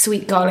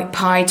sweet garlic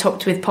pie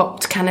topped with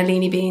popped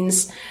cannellini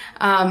beans.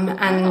 Who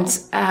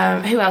else?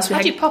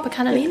 How do you pop a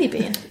cannellini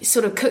bean?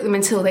 Sort of cook them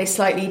until they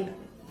slightly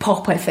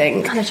pop, I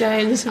think. Anna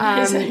Jones,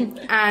 amazing.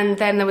 And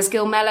then there was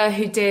Gil Mellor,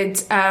 who did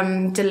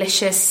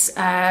delicious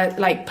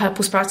like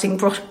purple sprouting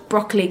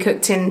broccoli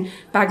cooked in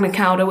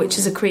bagna which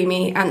is a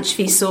creamy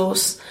anchovy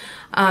sauce.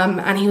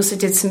 And he also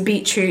did some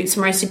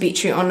roasted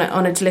beetroot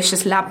on a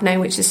delicious labneh,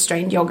 which is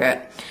strained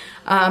yoghurt.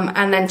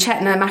 And then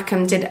Chetna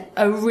Mackham did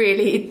a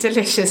really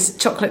delicious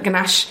chocolate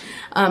ganache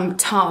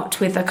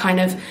tart with a kind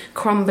of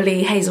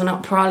crumbly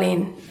hazelnut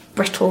praline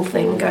brittle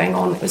thing going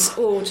on. It was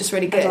all just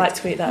really good. I'd like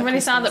to eat that. I'm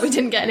really sad that we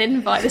didn't get an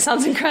invite. This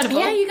sounds incredible.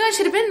 Yeah, you guys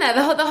should have been there.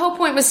 The whole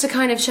point was to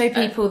kind of show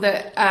people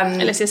that...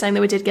 Alicia's saying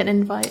that we did get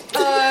an invite.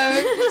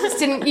 No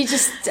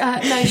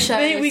shows.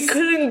 Mate, we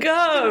couldn't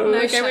go.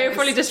 Okay, we were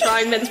probably just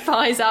trying mince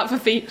pies out for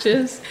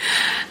features.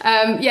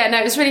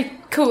 It was really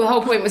cool. The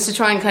whole point was to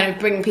try and kind of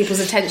bring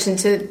people's attention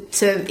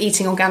to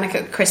eating organic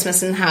at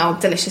Christmas and how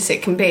delicious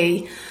it can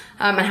be.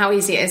 And how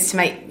easy it is to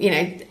make,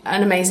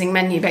 an amazing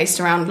menu based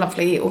around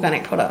lovely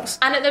organic products.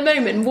 And at the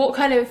moment, what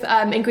kind of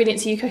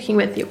ingredients are you cooking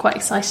with that you're quite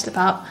excited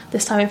about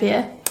this time of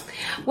year?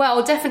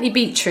 Well, definitely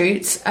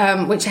beetroot,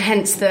 which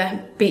hence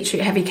the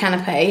beetroot heavy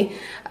canapé.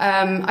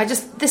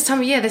 This time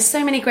of year, there's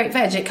so many great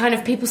veg. It kind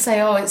of, people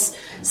say, oh, it's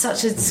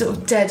such a sort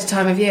of dead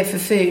time of year for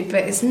food,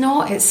 but it's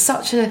not. It's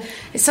such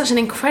an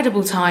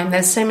incredible time.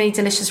 There's so many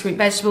delicious root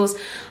vegetables.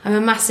 I'm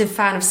a massive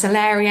fan of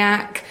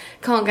celeriac.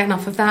 Can't get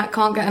enough of that.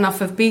 Can't get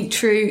enough of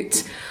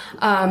beetroot.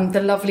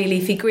 The lovely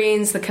leafy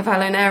greens, the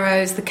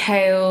cavalloneros, the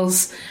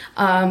kales,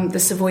 the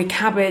Savoy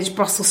cabbage,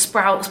 Brussels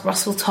sprouts,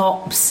 Brussels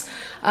tops.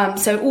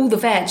 So all the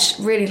veg,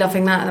 really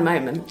loving that at the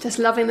moment. Just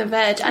loving the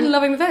veg. And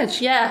loving the veg.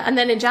 Yeah, and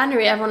then in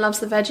January, everyone loves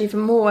the veg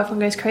even more. Everyone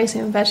goes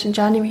crazy on veg in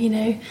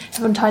January,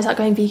 Everyone tries out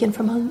going vegan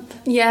for a month.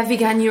 Yeah,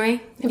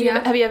 veganuary.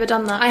 Have you ever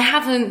done that? I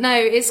haven't, no.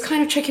 It's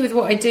kind of tricky with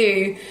what I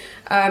do,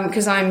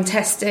 because I'm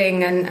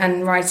testing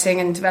and writing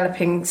and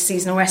developing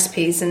seasonal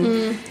recipes,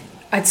 and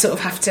I'd sort of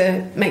have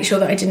to make sure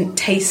that I didn't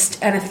taste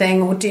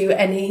anything or do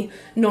any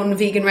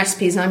non-vegan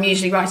recipes, and I'm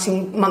usually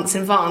writing months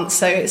in advance,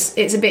 so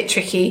it's a bit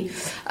tricky.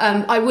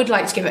 I would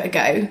like to give it a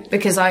go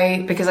because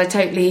I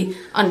totally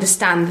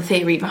understand the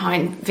theory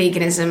behind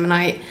veganism, and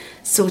I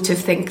sort of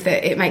think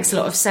that it makes a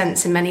lot of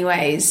sense in many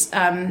ways.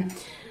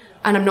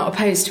 And I'm not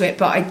opposed to it,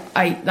 but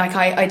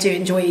I do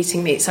enjoy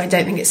eating meat, so I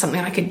don't think it's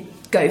something I could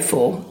go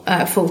for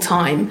full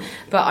time.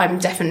 But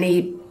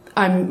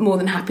I'm more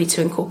than happy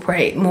to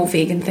incorporate more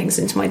vegan things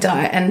into my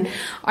diet, and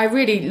I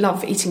really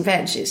love eating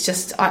veg. It's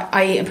just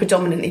I eat a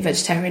predominantly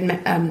vegetarian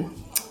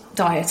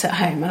diet at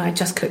home, and I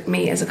just cook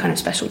meat as a kind of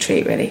special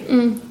treat, really.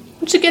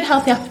 Which is a good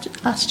healthy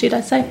attitude,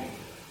 I'd say.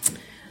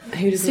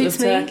 Who doesn't love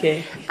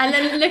turkey? And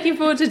then looking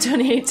forward to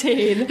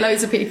 2018.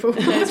 Loads of people.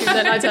 Loads of people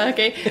don't like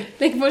turkey.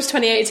 Looking forward to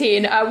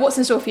 2018. What's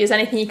in store for you? Is there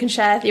anything you can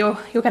share that you're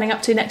getting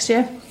up to next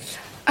year?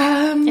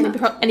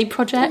 Any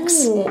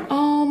projects?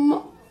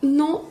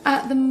 Not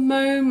at the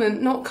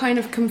moment. Not kind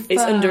of confirmed.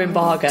 It's under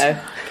embargo.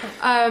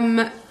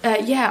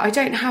 I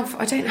don't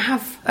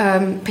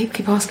have. People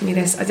keep asking me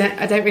this. I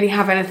don't really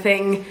have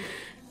anything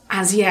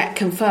as yet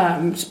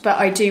confirmed, but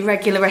I do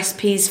regular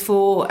recipes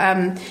for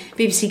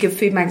BBC Good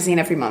Food magazine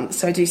every month.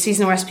 So I do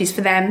seasonal recipes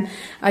for them.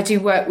 I do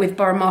work with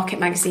Borough Market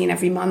magazine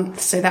every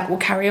month, so that will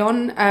carry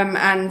on,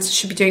 and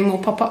should be doing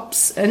more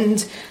pop-ups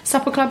and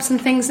supper clubs and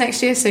things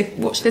next year. So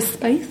watch this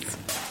space.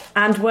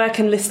 And where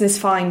can listeners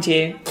find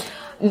you?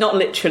 Not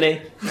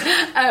literally.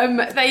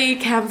 They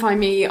can find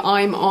me.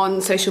 I'm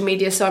on social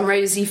media, so I'm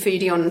Rosie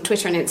Foodie on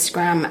Twitter and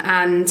Instagram,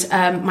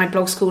 and my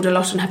blog's called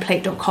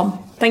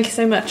alotonherplate.com. Thank you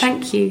so much.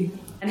 Thank you.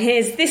 And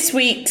here's this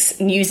week's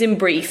News in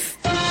Brief.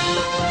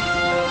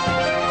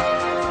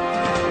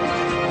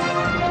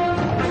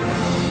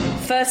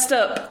 First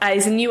up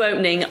is a new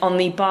opening on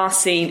the bar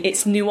scene.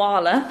 It's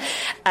Nuala,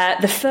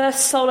 the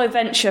first solo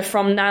venture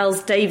from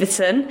Niles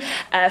Davidson,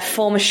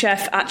 former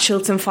chef at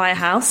Chiltern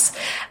Firehouse.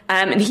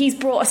 And he's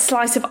brought a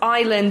slice of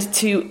Ireland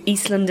to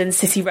East London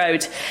City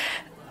Road.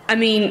 I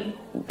mean,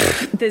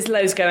 there's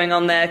loads going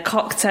on there.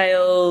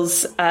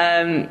 Cocktails,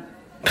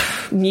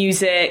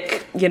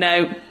 music, you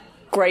know,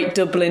 great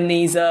doubling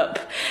these up,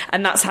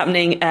 and that's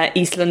happening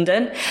East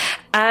London.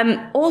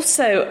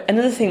 Also,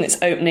 another thing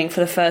that's opening for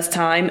the first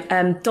time,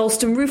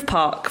 Dalston Roof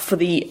Park for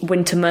the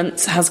winter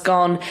months has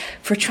gone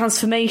for a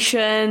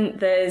transformation.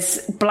 There's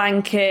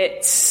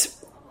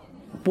blankets,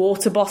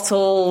 water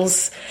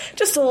bottles,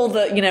 just all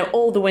the, you know,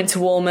 all the winter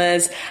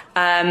warmers,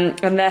 and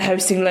they're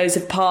hosting loads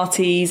of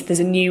parties.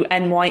 There's a new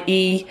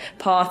NYE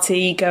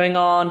party going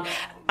on,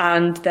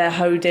 and they're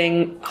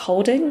holding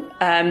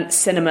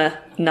cinema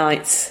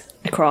nights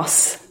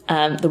across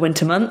the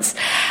winter months.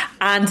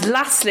 And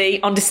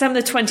lastly, on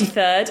December the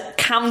 23rd,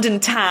 Camden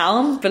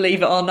Town,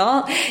 believe it or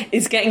not,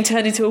 is getting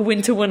turned into a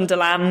winter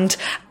wonderland.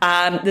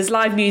 There's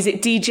live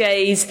music,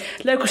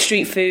 DJs, local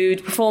street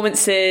food,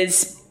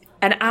 performances,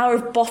 an hour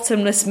of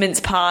bottomless mince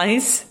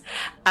pies,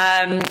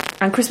 and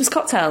Christmas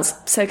cocktails.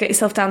 So get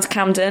yourself down to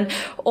Camden.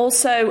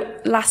 Also,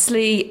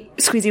 lastly,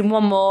 squeeze in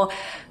one more,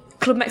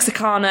 Club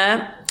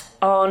Mexicana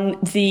on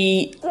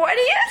the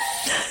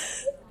 20th?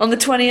 On the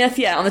 20th,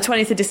 yeah, on the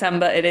 20th of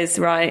December, it is,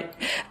 right,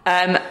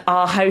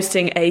 are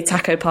hosting a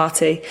taco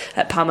party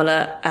at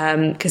Pamela,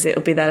 because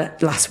it'll be their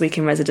last week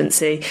in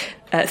residency,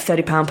 at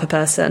 £30 per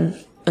person,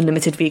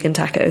 unlimited vegan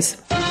tacos.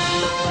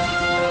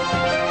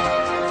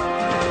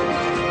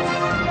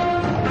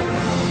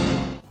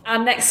 Our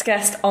next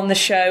guest on the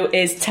show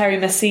is Terry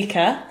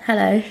Masika.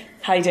 Hello.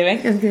 How are you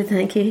doing? I'm good,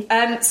 thank you.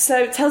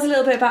 So tell us a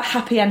little bit about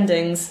Happy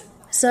Endings.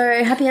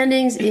 So Happy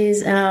Endings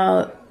is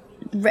our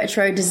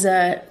retro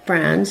dessert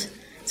brand.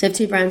 So we have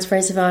two brands,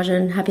 Phrase Sauvage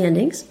and Happy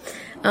Endings.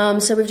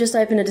 So we've just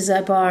opened a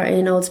dessert bar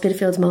in Old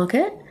Spitalfields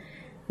Market,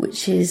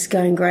 which is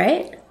going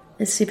great.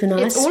 It's super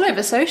nice. It's all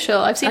over social.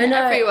 I've seen it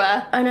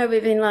everywhere. I know,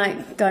 we've been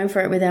like going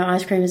for it with our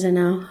ice creams and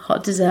our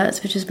hot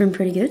desserts, which has been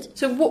pretty good.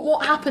 So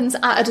what happens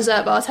at a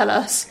dessert bar? Tell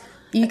us.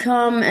 You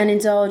come and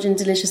indulge in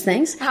delicious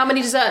things. How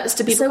many desserts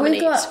do people come and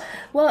eat?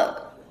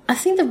 Well, I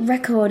think the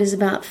record is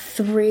about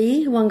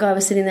 3. One guy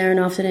was sitting there in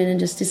the afternoon and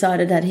just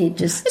decided that he'd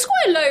just... It's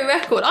quite a low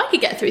record. I could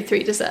get through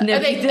 3 desserts. No,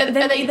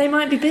 they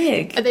might be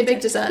big. Are they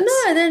big desserts?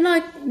 No, they're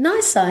like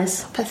nice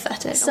size.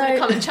 Pathetic. So, I'm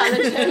going to come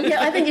and challenge him.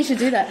 Yeah, I think you should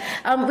do that.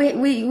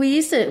 We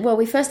used to... Well,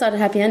 we first started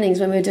Happy Endings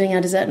when we were doing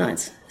our dessert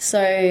nights. So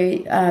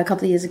a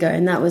couple of years ago,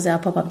 and that was our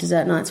pop-up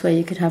dessert nights where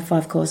you could have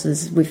 5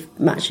 courses with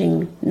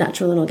matching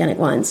natural and organic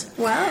wines.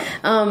 Wow.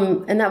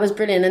 And that was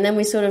brilliant. And then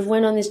we sort of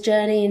went on this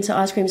journey into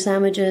ice cream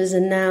sandwiches,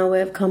 and now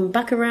we've come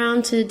back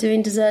around to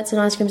doing desserts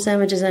and ice cream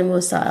sandwiches, and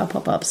we'll start our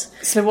pop-ups.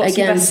 So what's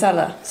your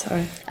bestseller?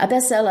 Sorry. Our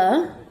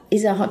bestseller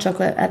is our hot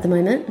chocolate at the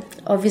moment,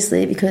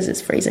 obviously, because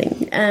it's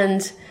freezing,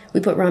 and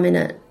we put rum in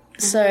it.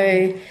 So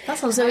that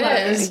sounds good.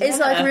 It's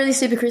like really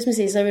super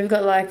Christmassy. So we've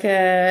got like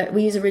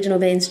we use Original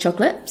Beans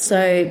chocolate.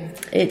 So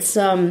it's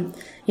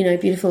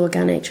beautiful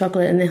organic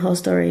chocolate, and the whole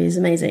story is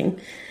amazing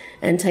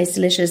and tastes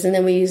delicious. And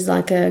then we use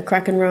like a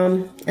Kraken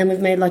rum, and we've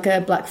made like a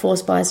black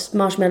 4-spice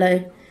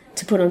marshmallow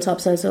to put on top,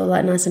 so it's all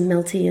like nice and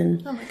melty.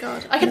 And oh my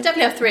god, I could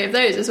definitely have 3 of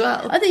those as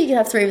well. I think you could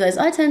have 3 of those.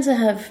 I tend to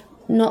have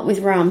not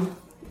with rum.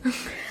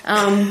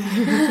 On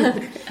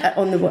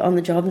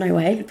the job, no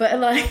way. But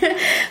like,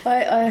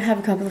 I have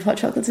a couple of hot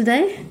chocolates a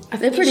day.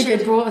 They're pretty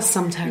good. Brought us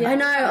some, Terry. I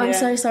know. I'm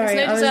so sorry.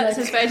 There's no desserts.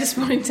 It's very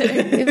disappointing.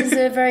 It was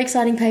a very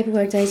exciting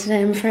paperwork day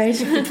today, I'm afraid.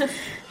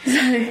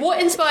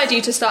 What inspired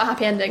you to start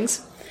Happy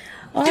Endings?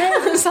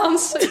 It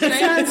sounds so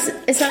strange.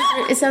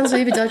 It sounds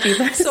really dodgy,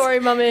 but sorry,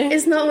 mummy.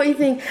 It's not what you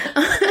think.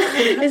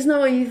 It's not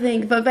what you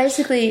think. But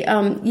basically,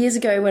 years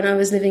ago when I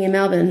was living in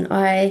Melbourne,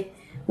 I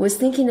was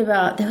thinking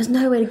about there was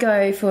nowhere to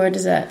go for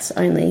desserts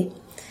only.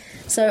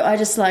 So I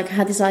just like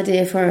had this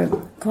idea for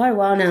quite a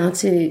while now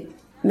to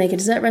make a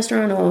dessert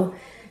restaurant or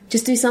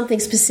just do something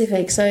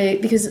specific. So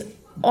because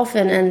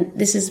often, and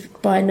this is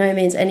by no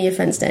means any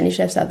offense to any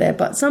chefs out there,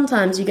 but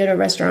sometimes you go to a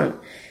restaurant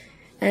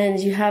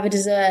and you have a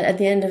dessert at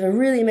the end of a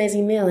really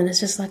amazing meal, and it's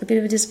just like a bit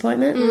of a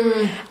disappointment.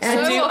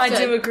 I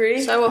do agree.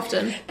 So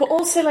often. But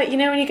also, like, you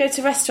know, when you go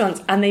to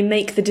restaurants and they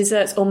make the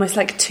desserts almost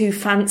like too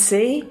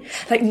fancy,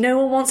 like no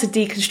one wants a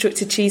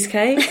deconstructed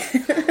cheesecake.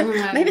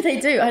 Maybe they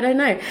do, I don't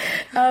know.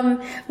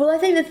 Well, I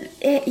think that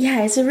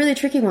it's a really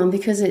tricky one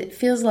because it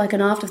feels like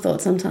an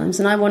afterthought sometimes,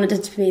 and I wanted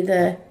it to be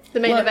the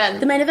main event.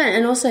 The main event,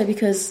 and also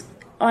because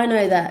I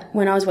know that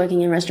when I was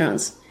working in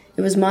restaurants,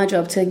 it was my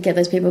job to get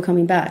those people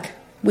coming back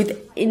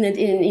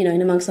in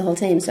amongst the whole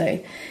team.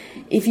 So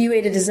if you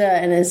eat a dessert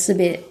and it's a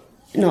bit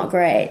not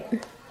great,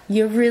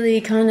 you're really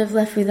kind of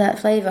left with that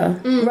flavour.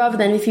 Rather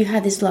than if you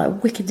had this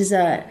like wicked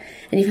dessert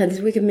and you've had this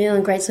wicked meal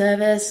and great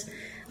service,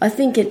 I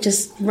think it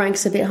just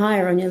ranks a bit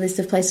higher on your list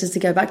of places to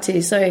go back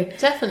to. So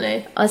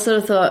definitely, I sort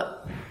of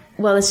thought,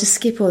 well, let's just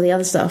skip all the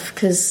other stuff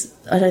because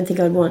I don't think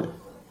I'd want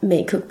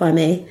meat cooked by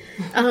me.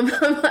 I'm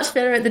much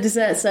better at the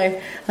dessert,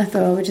 so I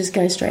thought I would just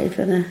go straight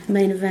for the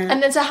main event.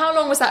 And then, so how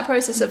long was that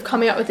process of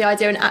coming up with the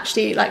idea and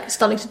actually like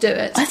starting to do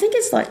it? I think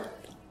it's like,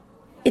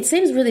 it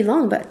seems really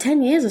long, but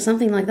 10 years or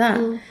something like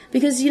that.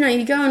 Because, you know,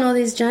 you go on all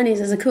these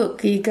journeys as a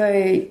cook. You go,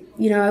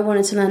 you know, I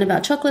wanted to learn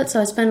about chocolate, so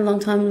I spent a long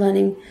time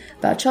learning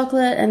about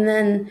chocolate, and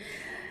then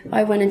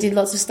I went and did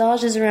lots of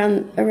stages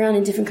around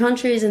in different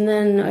countries, and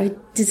then I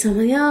did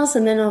something else,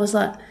 and then I was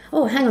like,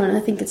 oh, hang on, I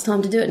think it's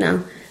time to do it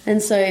now.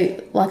 And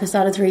so, like, I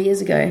started 3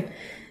 years ago.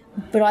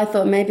 But I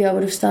thought maybe I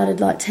would have started,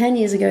 like, 10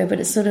 years ago, but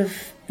it's sort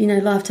of, you know,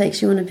 life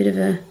takes you on a bit of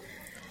a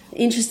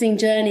interesting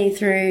journey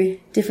through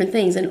different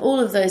things, and all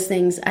of those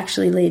things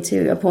actually lead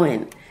to a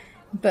point.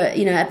 But,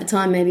 you know, at the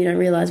time, maybe you don't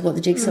realise what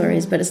the jigsaw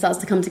is, but it starts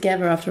to come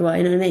together after a while,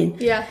 you know what I mean?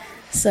 Yeah.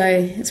 So,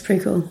 it's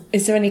pretty cool.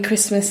 Is there any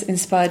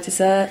Christmas-inspired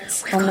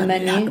desserts on the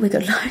menu? We've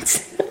got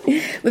loads.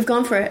 We've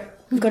gone for it.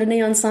 We've got a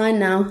neon sign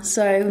now,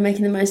 so we're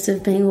making the most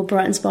of being all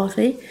bright and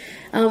sparkly.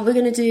 We're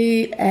going to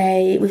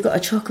do we've got a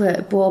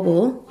chocolate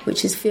bauble,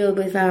 which is filled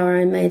with our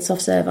own made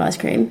soft serve ice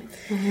cream.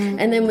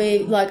 And then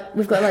we've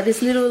got like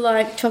this little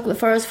like chocolate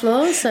forest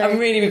floor. So I'm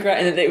really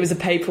regretting that it was a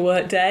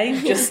paperwork day.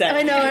 Just saying.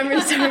 I know, I'm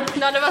really sorry.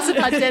 None of us have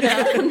had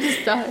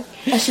dinner.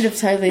 I should have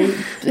totally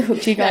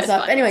hooked you guys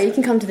up. Fine. Anyway, you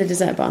can come to the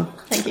dessert bar.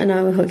 Thank you. I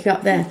know we'll hook you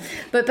up there.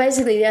 But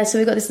basically, yeah, so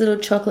we've got this little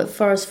chocolate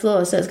forest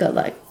floor. So it's got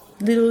like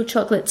little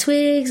chocolate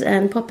twigs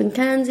and popping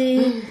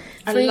candy.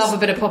 I love a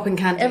bit of popping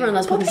candy. Everyone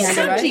loves popping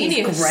candy, right?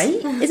 Genius.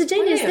 Great. It's a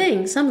genius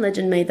thing. Some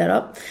legend made that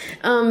up.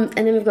 And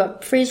then we've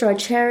got freeze-dried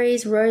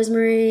cherries,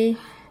 rosemary,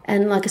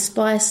 and like a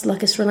spice,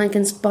 like a Sri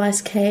Lankan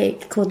spice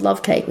cake called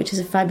Love Cake, which is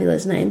a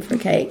fabulous name for a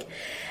cake.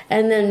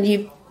 And then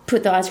you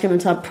put the ice cream on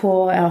top,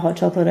 pour our hot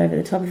chocolate over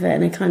the top of it,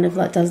 and it kind of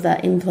like does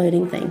that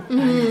imploding thing.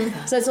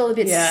 So it's all a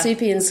bit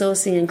soupy and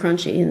saucy and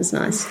crunchy, and it's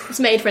nice.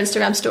 It's made for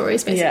Instagram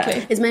stories,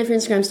 basically. Yeah. It's made for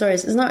Instagram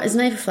stories. It's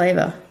made for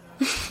flavour.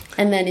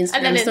 And then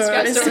Instagram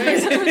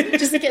stories.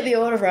 Just to get the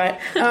order right.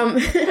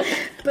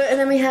 But and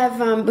then we have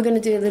we're going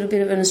to do a little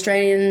bit of an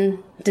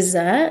Australian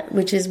dessert,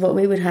 which is what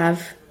we would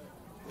have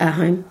at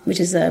home, which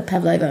is a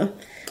pavlova.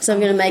 So I'm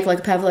going to make like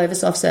a pavlova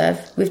soft serve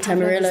with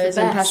tamarillos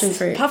and passion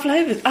fruit.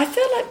 Pavlova. I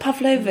feel like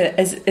pavlova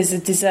as a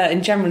dessert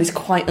in general is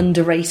quite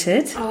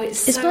underrated. Oh, it's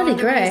so bloody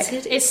great.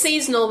 It's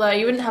seasonal though.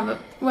 You wouldn't have it.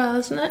 Well,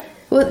 isn't it?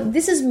 Well,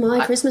 this is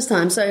my Christmas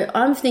time, so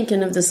I'm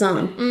thinking of the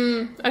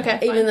sun. Okay.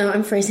 Even though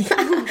I'm freezing.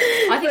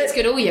 I think it's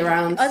good all year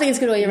round. I think it's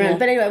good all year round.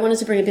 But anyway, I wanted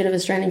to bring a bit of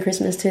Australian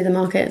Christmas to the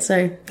market,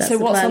 so that's the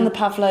what's plan. on the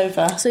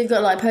pavlova? So you've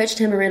got like poached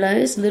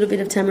tamarillos, a little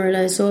bit of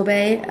tamarillo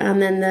sorbet,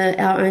 and then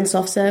our own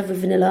soft serve with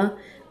vanilla,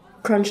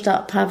 crunched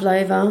up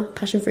pavlova,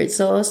 passion fruit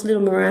sauce,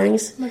 little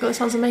meringues. Oh my god, that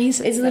sounds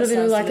amazing. It's a little bit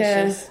of like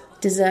delicious. A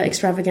dessert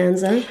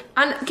extravaganza.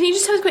 And can you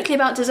just tell us quickly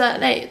about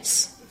dessert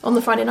dates on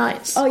the Friday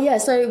nights? Oh yeah,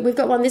 so we've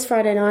got one this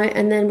Friday night,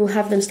 and then we'll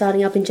have them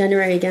starting up in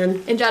January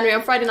again. In January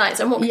on Friday nights,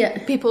 and what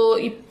people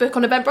you book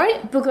on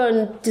Eventbrite? Book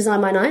on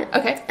Design by Night.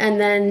 Okay. And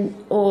then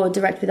or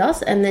direct with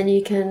us, and then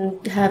you can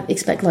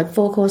expect like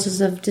 4 courses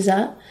of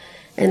dessert.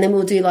 And then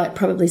we'll do like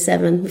probably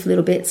 7 with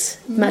little bits,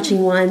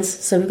 matching wines.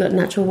 So we've got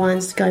natural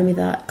wines going with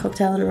that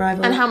cocktail on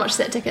arrival. And how much is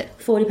that ticket?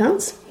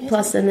 £40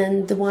 plus, and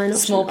then the wine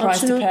small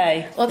price to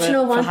pay.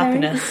 Optional wine for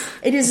happiness.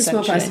 It is a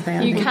small price to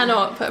pay. You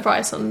cannot put a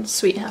price on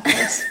sweet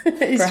happiness.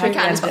 It's for a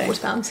can, it's about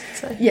 £40.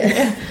 So.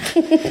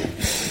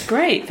 Yeah.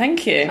 Great,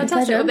 thank you.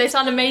 Fantastic. Well, they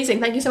sound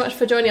amazing. Thank you so much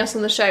for joining us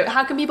on the show.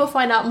 How can people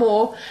find out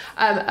more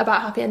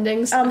about happy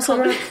endings?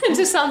 It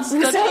just sounds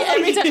dodgy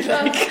every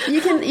time. You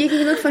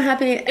can look for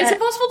happy. Is it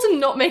possible to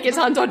not make it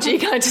sound dodgy?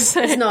 Can I just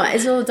say? It's not.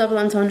 It's all double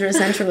entendre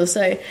essential.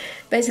 So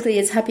basically,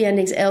 it's happy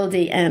endings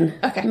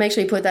LDN. Okay. Make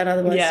sure you put that.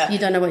 Otherwise, you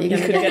don't know what you're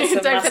going to get.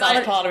 Don't put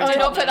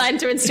that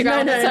into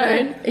Instagram.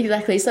 No.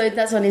 Exactly. So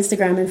that's on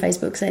Instagram and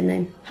Facebook. Same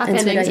name. Happy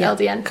endings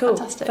LDN. Cool.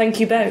 Fantastic. Thank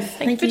you both.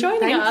 Thank you for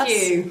joining us.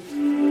 Thank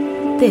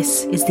you.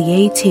 This is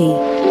the AT,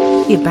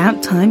 the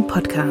About Time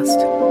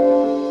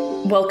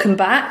podcast. Welcome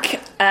back.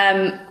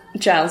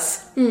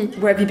 Giles,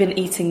 where have you been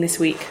eating this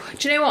week?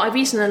 Do you know what? I've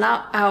eaten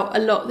out a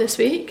lot this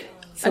week.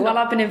 So while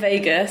I've been in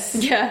Vegas,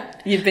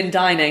 you've been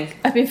dining.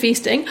 I've been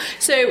feasting.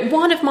 So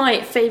one of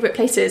my favourite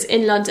places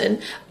in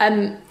London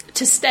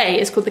to stay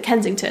is called the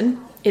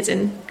Kensington. It's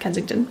in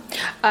Kensington.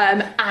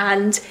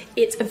 And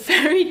it's a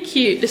very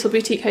cute little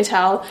boutique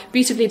hotel,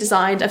 beautifully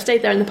designed. I've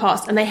stayed there in the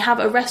past, and they have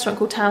a restaurant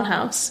called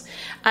Townhouse.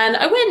 And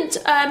I went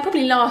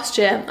probably last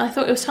year. I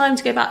thought it was time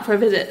to go back for a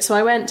visit, so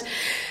I went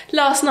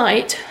last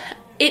night.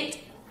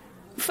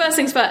 First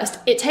things first,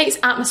 it takes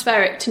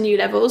atmospheric to new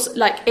levels.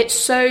 Like, it's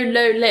so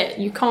low lit,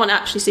 you can't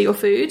actually see your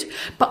food.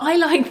 But I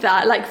like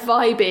that, like,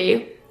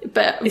 vibey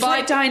But it's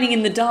like dining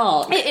in the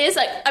dark. It is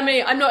like, I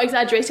mean, I'm not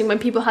exaggerating when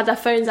people had their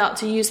phones out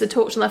to use the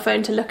torch on their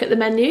phone to look at the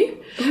menu.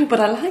 Ooh, but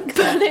I like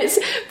that.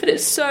 But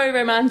it's so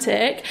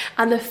romantic,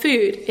 and the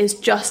food is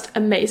just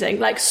amazing,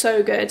 like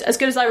so good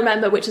as I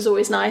remember, which is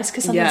always nice,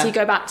 because sometimes you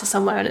go back to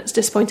somewhere and it's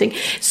disappointing.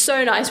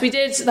 So nice. We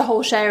did the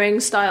whole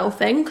sharing style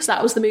thing because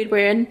that was the mood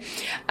we're in.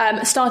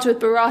 It started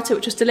with burrata,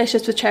 which was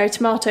delicious with cherry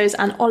tomatoes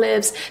and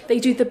olives. They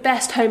do the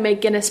best homemade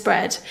Guinness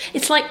bread.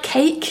 It's like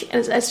cake,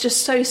 and it's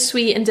just so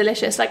sweet and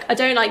delicious. Like, I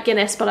don't like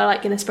Guinness, but I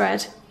like Guinness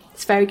bread.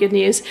 It's very good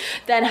news.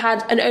 Then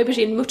had an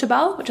aubergine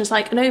mutterball, which was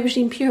like an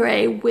aubergine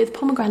puree with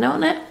pomegranate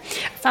on it.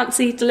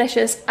 Fancy,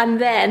 delicious.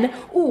 And then,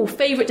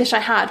 favourite dish I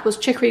had was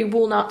chicory,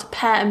 walnut,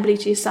 pear and blue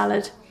cheese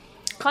salad.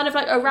 Kind of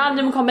like a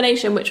random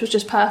combination, which was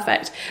just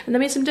perfect. And then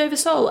we had some Dover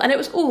sole, and it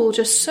was all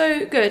just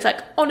so good.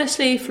 Like,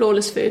 honestly,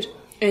 flawless food.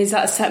 Is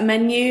that a set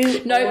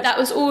menu? No, that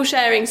was all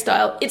sharing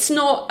style. It's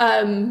not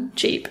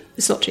cheap.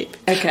 It's not cheap.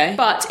 Okay.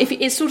 But if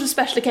it's sort of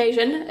special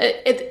occasion,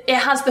 it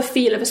has the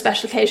feel of a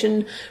special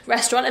occasion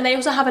restaurant. And they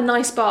also have a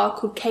nice bar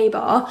called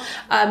K-Bar,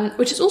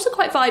 which is also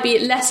quite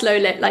vibey, less low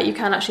lit, like you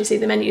can actually see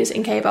the menus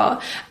in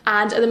K-Bar.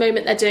 And at the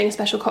moment they're doing a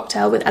special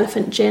cocktail with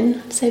elephant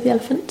gin, Save the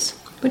Elephants,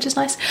 which is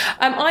nice.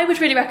 I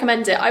would really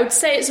recommend it. I would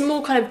say it's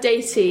more kind of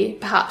datey,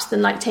 perhaps,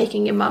 than like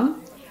taking your mum.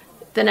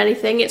 Than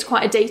anything. It's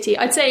quite a datey.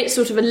 I'd say it's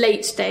sort of a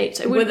late date.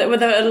 Were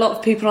there a lot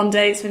of people on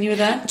dates when you were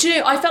there? Do you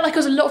know, I felt like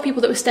there was a lot of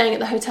people that were staying at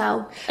the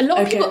hotel. A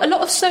lot of people, a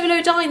lot of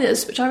solo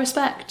diners, which I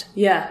respect.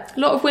 Yeah. A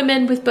lot of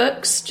women with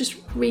books, just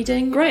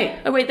reading. Great.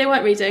 Oh wait, they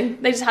weren't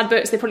reading. They just had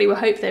books. They probably were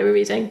hoped they were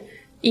reading.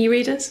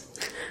 E-readers.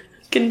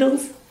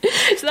 Kindles.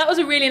 So that was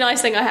a really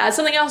nice thing I had.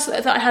 Something else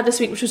that I had this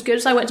week, which was good,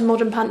 is I went to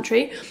Modern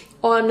Pantry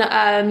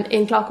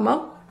in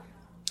Clerkenwell.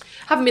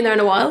 Haven't been there in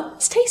a while.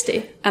 It's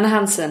tasty. Anna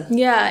Hansen.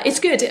 Yeah, it's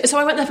good. So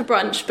I went there for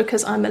brunch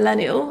because I'm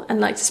millennial and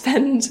like to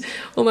spend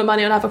all my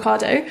money on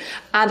avocado.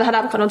 And I had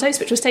avocado on toast,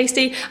 which was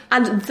tasty.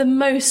 And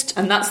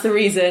that's the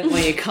reason why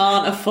you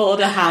can't afford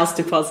a house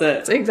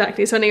deposit.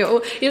 Exactly. So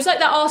it was like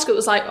that article that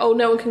was like, oh,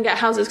 no one can get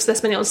houses because they're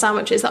spending on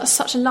sandwiches. That's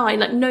such a lie.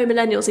 Like, no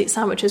millennials eat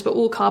sandwiches, but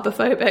all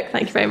carbophobic.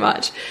 Thank you very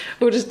much.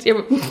 Or just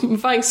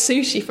buying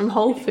sushi from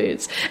Whole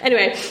Foods.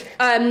 Anyway,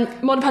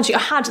 Modern Pantry, I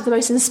had the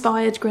most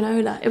inspired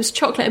granola. It was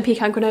chocolate and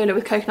pecan granola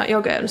with coconut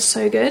yogurt. It was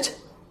so good.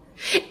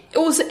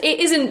 Also, it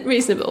isn't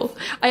reasonable.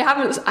 I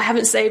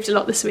haven't saved a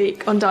lot this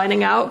week on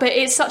dining out, but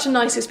it's such a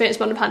nice experience,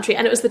 Modern Pantry,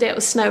 and it was the day it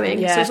was snowing,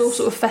 yes. So it was all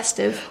sort of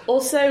festive.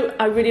 Also,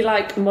 I really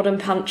like Modern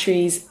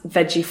Pantry's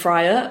veggie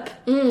fry-up.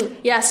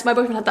 Yes, my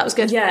boyfriend had that, was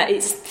good. Yeah,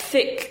 it's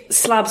thick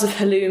slabs of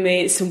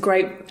halloumi, some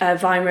great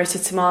vine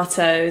roasted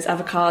tomatoes,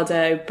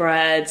 avocado,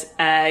 bread,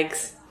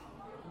 eggs.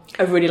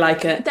 I really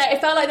like it.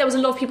 It felt like there was a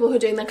lot of people who were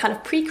doing the kind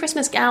of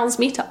pre-Christmas gals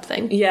meet-up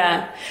thing.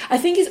 Yeah. I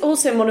think it's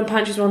also, Modern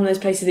Pantry is one of those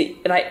places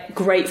that, like,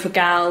 great for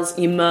gals,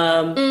 your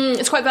mum.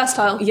 It's quite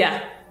versatile.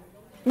 Yeah.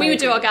 We would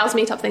do our gals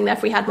meet-up thing there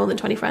if we had more than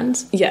 20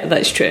 friends. Yeah,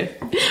 that's true.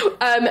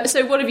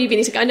 So what have you been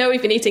eating? I know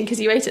we've been eating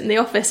because you ate it in the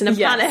office in a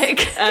panic.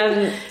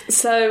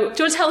 So... Do you want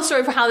to tell the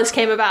story for how this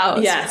came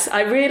about? Yes.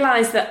 I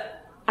realised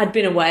that I'd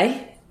been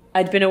away.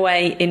 I'd been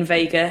away in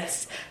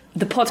Vegas.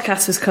 The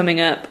podcast was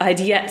coming up. I'd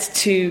yet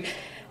to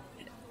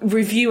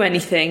review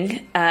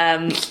anything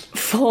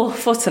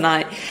for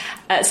tonight.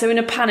 So in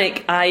a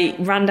panic, I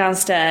ran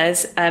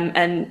downstairs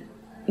and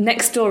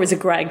next door is a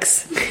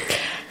Greggs.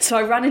 So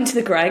I ran into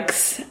the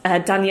Greggs.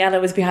 Daniela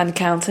was behind the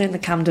counter in the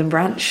Camden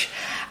branch,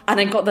 and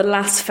I got the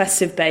last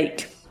festive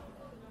bake.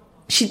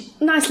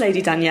 Nice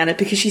lady Daniela,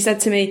 because she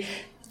said to me,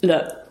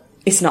 look,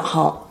 it's not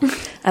hot.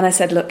 And I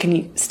said, look, can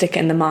you stick it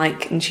in the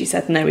mic? And she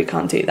said, no, we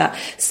can't do that.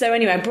 So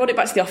anyway, I brought it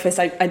back to the office.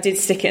 I did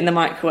stick it in the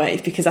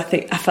microwave because I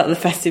felt the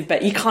festive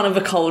bake. You can't have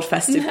a cold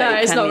festive bake. No,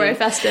 it's not very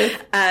festive.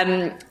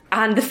 And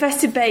the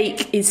festive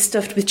bake is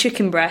stuffed with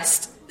chicken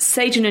breast,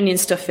 sage and onion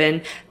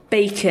stuffing,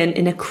 bacon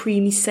in a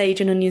creamy sage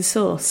and onion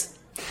sauce.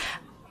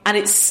 And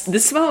the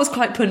smell was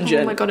quite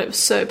pungent. Oh my god, it was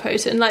so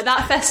potent. Like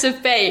that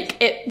festive bake,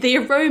 the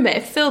aroma,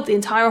 it filled the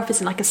entire office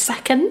in like a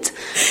second.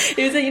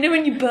 It was like, you know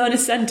when you burn a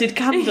scented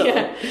candle?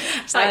 Yeah.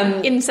 It's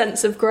like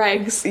incense of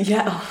Greggs.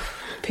 Yeah,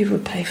 people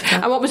would pay for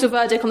that. And what was your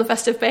verdict on the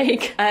festive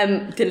bake?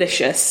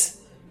 Delicious.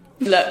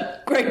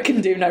 Look, Greg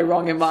can do no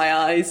wrong in my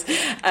eyes.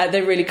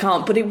 They really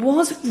can't. But it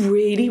was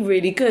really,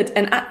 really good.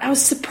 And I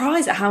was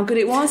surprised at how good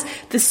it was.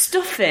 The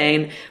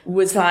stuffing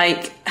was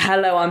like,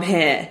 hello, I'm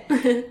here.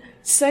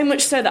 So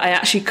much so that I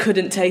actually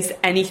couldn't taste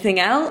anything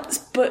else,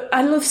 but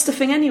I love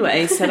stuffing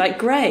anyway, so like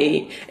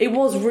great. It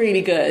was really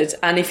good,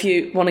 and if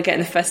you want to get in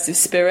the festive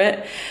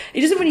spirit,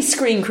 it doesn't really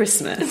scream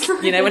Christmas.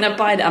 You know, when I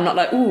buy it, I'm not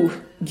like, ooh,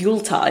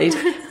 Yuletide.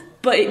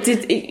 But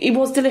it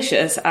was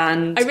delicious,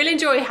 and I really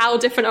enjoy how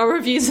different our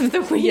reviews of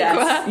the week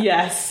were.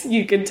 Yes,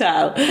 you can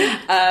tell.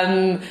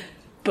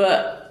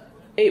 But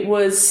it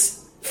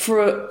was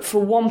for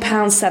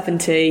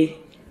 £1.70,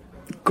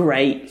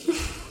 great.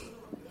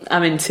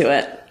 I'm into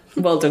it.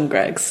 Well done,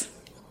 Greggs.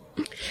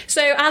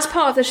 So as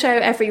part of the show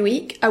every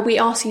week, we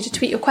ask you to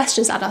tweet your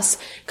questions at us.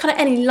 Kind of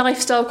any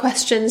lifestyle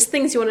questions,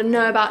 things you want to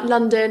know about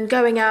London,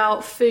 going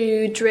out,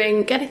 food,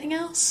 drink, anything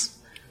else?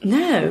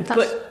 No,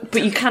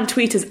 but you can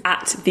tweet us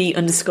at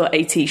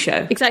 @the_AT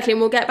show. Exactly, and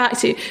we'll get back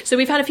to you. So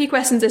we've had a few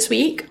questions this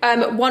week.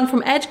 One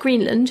from Ed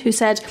Greenland, who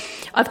said,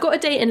 I've got a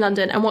date in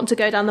London and want to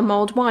go down the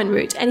mulled wine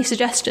route. Any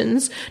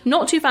suggestions?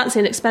 Not too fancy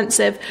and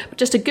expensive, but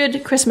just a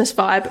good Christmas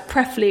vibe,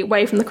 preferably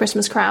away from the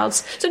Christmas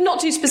crowds. So not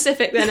too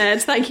specific then,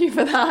 Ed. Thank you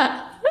for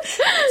that.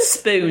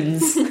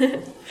 Spoons.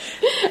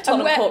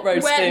 Court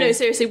Road spoons. No,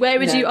 seriously, where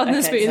would you, other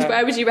than spoons, sorry.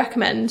 where would you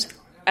recommend?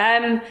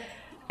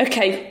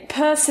 Okay,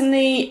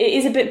 personally, it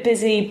is a bit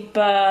busy,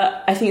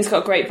 but I think it's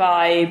got a great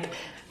vibe.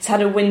 It's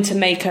had a winter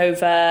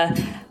makeover.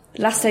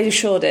 Last day to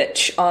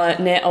Shoreditch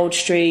near Old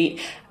Street.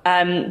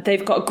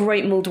 They've got a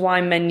great mulled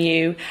wine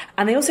menu,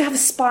 and they also have a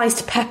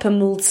spiced pepper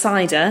mulled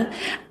cider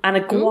and a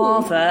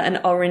guava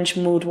and orange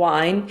mulled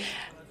wine.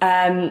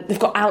 They've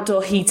got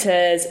outdoor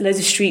heaters, loads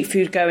of street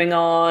food going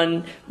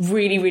on.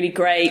 Really, really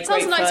great.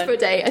 Sounds great nice fun. for a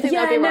day. I think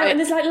that'd be right. And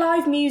there's like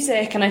live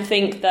music, and I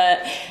think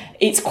that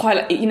it's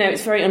quite,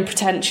 it's very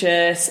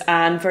unpretentious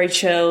and very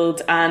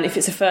chilled. And if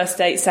it's a first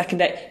date, second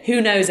date,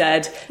 who knows,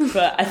 Ed?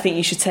 But I think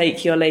you should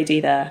take your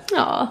lady there.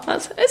 Oh,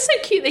 it's so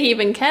cute that he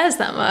even cares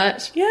that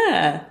much.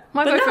 Yeah.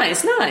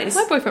 Nice.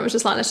 My boyfriend was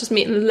just like, let's just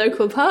meet in the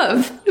local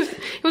pub.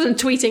 He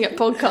wasn't tweeting at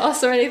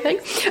podcasts or anything.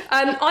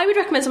 I would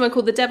recommend somewhere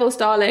called the Devil's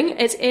Darling.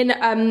 It's in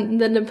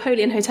the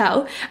Napoleon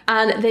Hotel,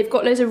 and they've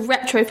got loads of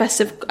retro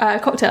festive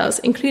cocktails,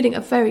 including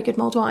a very good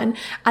mulled wine.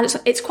 And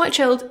it's quite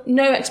chilled,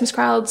 no Xmas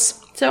crowds.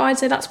 So I'd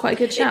say that's quite a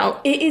good shout.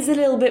 It is a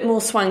little bit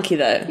more swanky,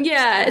 though.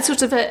 Yeah, it's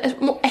sort of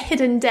a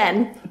hidden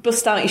den.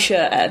 Bust out your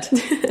shirt, Ed.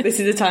 This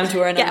is the time to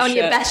wear a nice shirt. Get on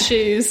your best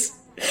shoes.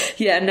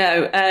 Yeah,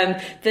 no.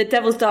 The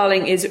Devil's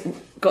Darling is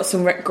got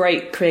some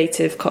great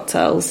creative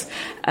cocktails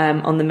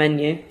on the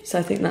menu. So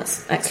I think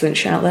that's an excellent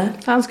shout there.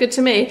 Sounds good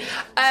to me.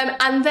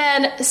 And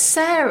then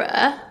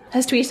Sarah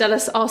has tweeted at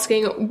us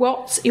asking,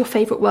 what's your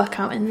favourite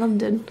workout in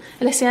London?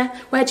 Alicia,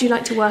 where do you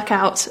like to work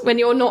out when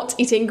you're not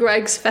eating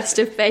Greg's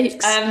festive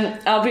bakes?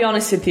 I'll be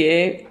honest with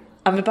you,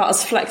 I'm about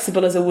as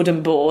flexible as a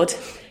wooden board.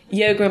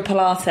 Yoga and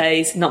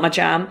Pilates, not my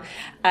jam.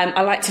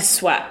 I like to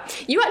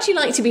sweat. You actually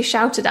like to be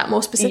shouted at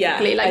more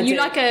specifically. Yeah, you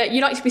like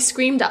to be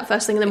screaed at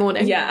first thing in the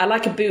morning. Yeah, I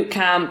like a boot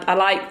camp. I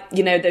like,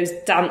 those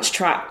dance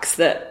tracks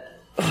that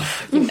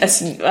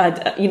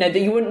that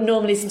you wouldn't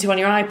normally listen to on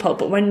your iPod,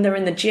 but when they're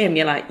in the gym,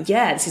 you're like,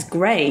 yeah, this is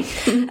great.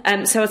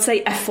 So I'd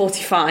say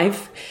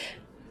F45.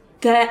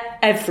 They're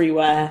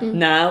everywhere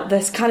now.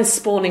 They're kind of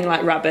spawning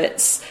like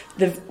rabbits.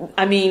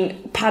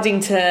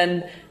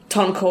 Paddington,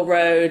 Tottenham Court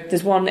Road.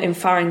 There's one in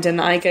Farringdon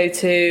that I go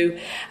to.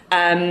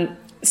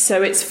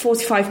 So it's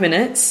 45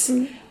 minutes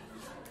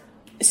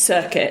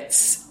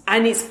circuits.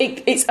 And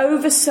it's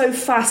over so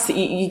fast that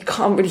you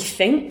can't really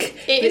think.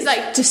 It is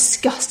like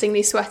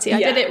disgustingly sweaty. I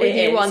did it with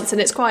you once,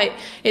 and it's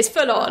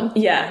full on.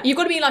 Yeah. You've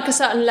got to be like a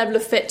certain level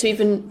of fit to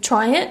even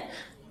try it.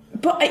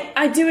 But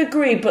I do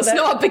agree. But it's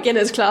not a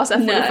beginner's class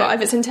F45. No,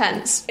 it's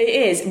intense. It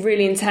is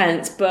really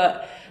intense.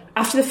 But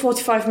after the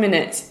 45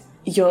 minutes,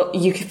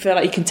 you can feel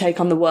like you can take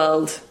on the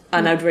world,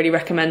 and I'd really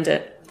recommend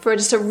it. For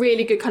just a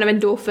really good kind of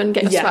endorphin,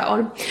 get your sweat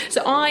on.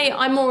 So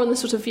I'm more on the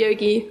sort of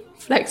yogi,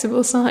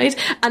 flexible side.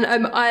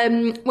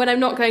 And when I'm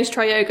not going to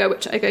try yoga,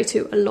 which I go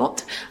to a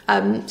lot,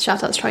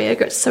 shout out to try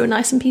yoga, it's so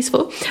nice and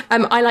peaceful.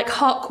 I like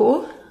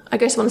hardcore. I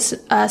go to one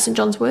St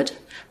John's Wood,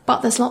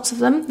 but there's lots of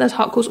them. There's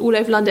hardcores all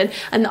over London.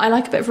 And I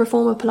like a bit of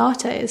reformer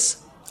Pilates.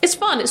 It's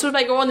fun. It's sort of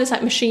like you're on this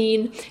like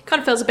machine.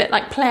 Kind of feels a bit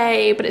like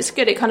play, but it's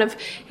good. It kind of,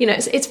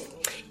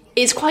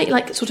 it's quite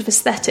like sort of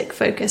aesthetic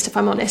focused, if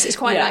I'm honest. It's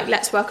quite like,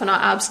 let's work on our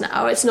abs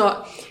now. It's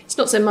not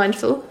so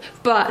mindful,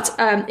 but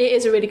it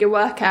is a really good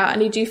workout,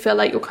 and you do feel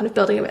like you're kind of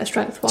building a bit of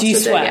strength whilst you're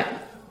doing it.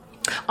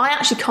 I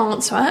actually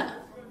can't sweat.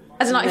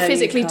 As in,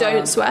 physically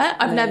don't sweat.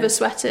 I've never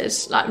sweated.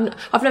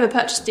 I've never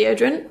purchased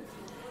deodorant.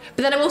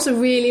 But then I'm also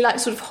really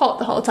sort of hot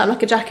the whole time,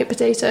 like a jacket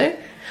potato.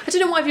 I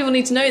don't know why people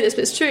need to know this,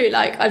 but it's true.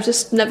 I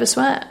just never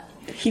sweat.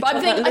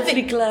 I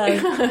think glow.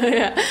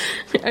 Yeah,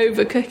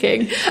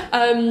 overcooking.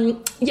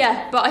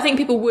 But I think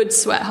people would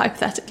sweat,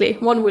 hypothetically.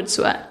 One would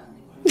sweat.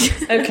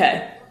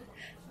 Okay.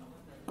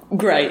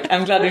 Great,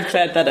 I'm glad we've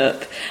cleared that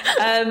up.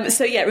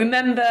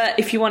 Remember,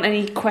 if you want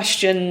any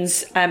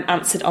questions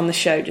answered on the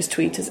show, just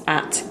tweet us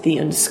at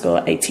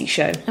 @the_AT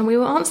show. And we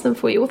will answer them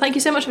for you. Well, thank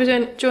you so much for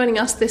joining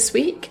us this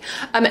week.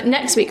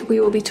 Next week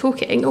we will be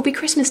talking, it'll be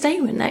Christmas Day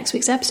when next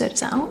week's episode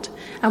is out,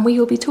 and we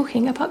will be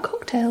talking about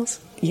cocktails.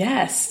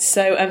 Yes,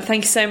 so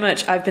thank you so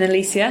much. I've been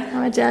Alicia.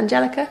 I'm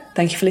Angelica.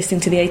 Thank you for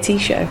listening to The AT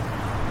Show.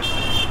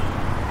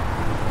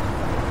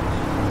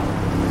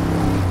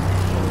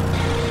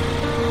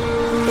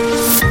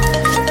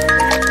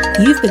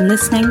 You've been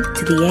listening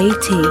to The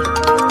AT.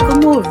 For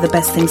more of the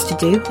best things to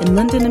do in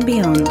London and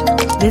beyond,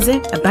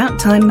 visit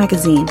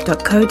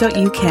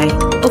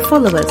abouttimemagazine.co.uk or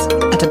follow us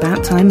at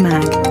About Time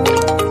Mag.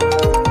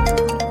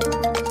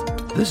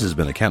 This has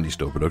been a Candy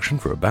Store production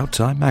for About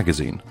Time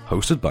Magazine,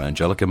 hosted by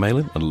Angelica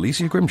Malin and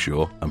Alicia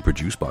Grimshaw, and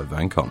produced by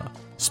Van Connor.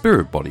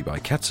 Spirit Body by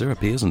Ketzer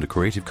appears under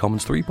Creative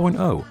Commons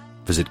 3.0.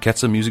 Visit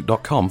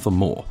ketzermusic.com for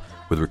more,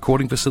 with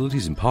recording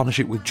facilities in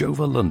partnership with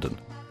Jova London.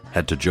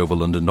 Head to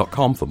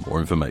jovalondon.com for more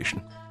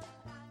information.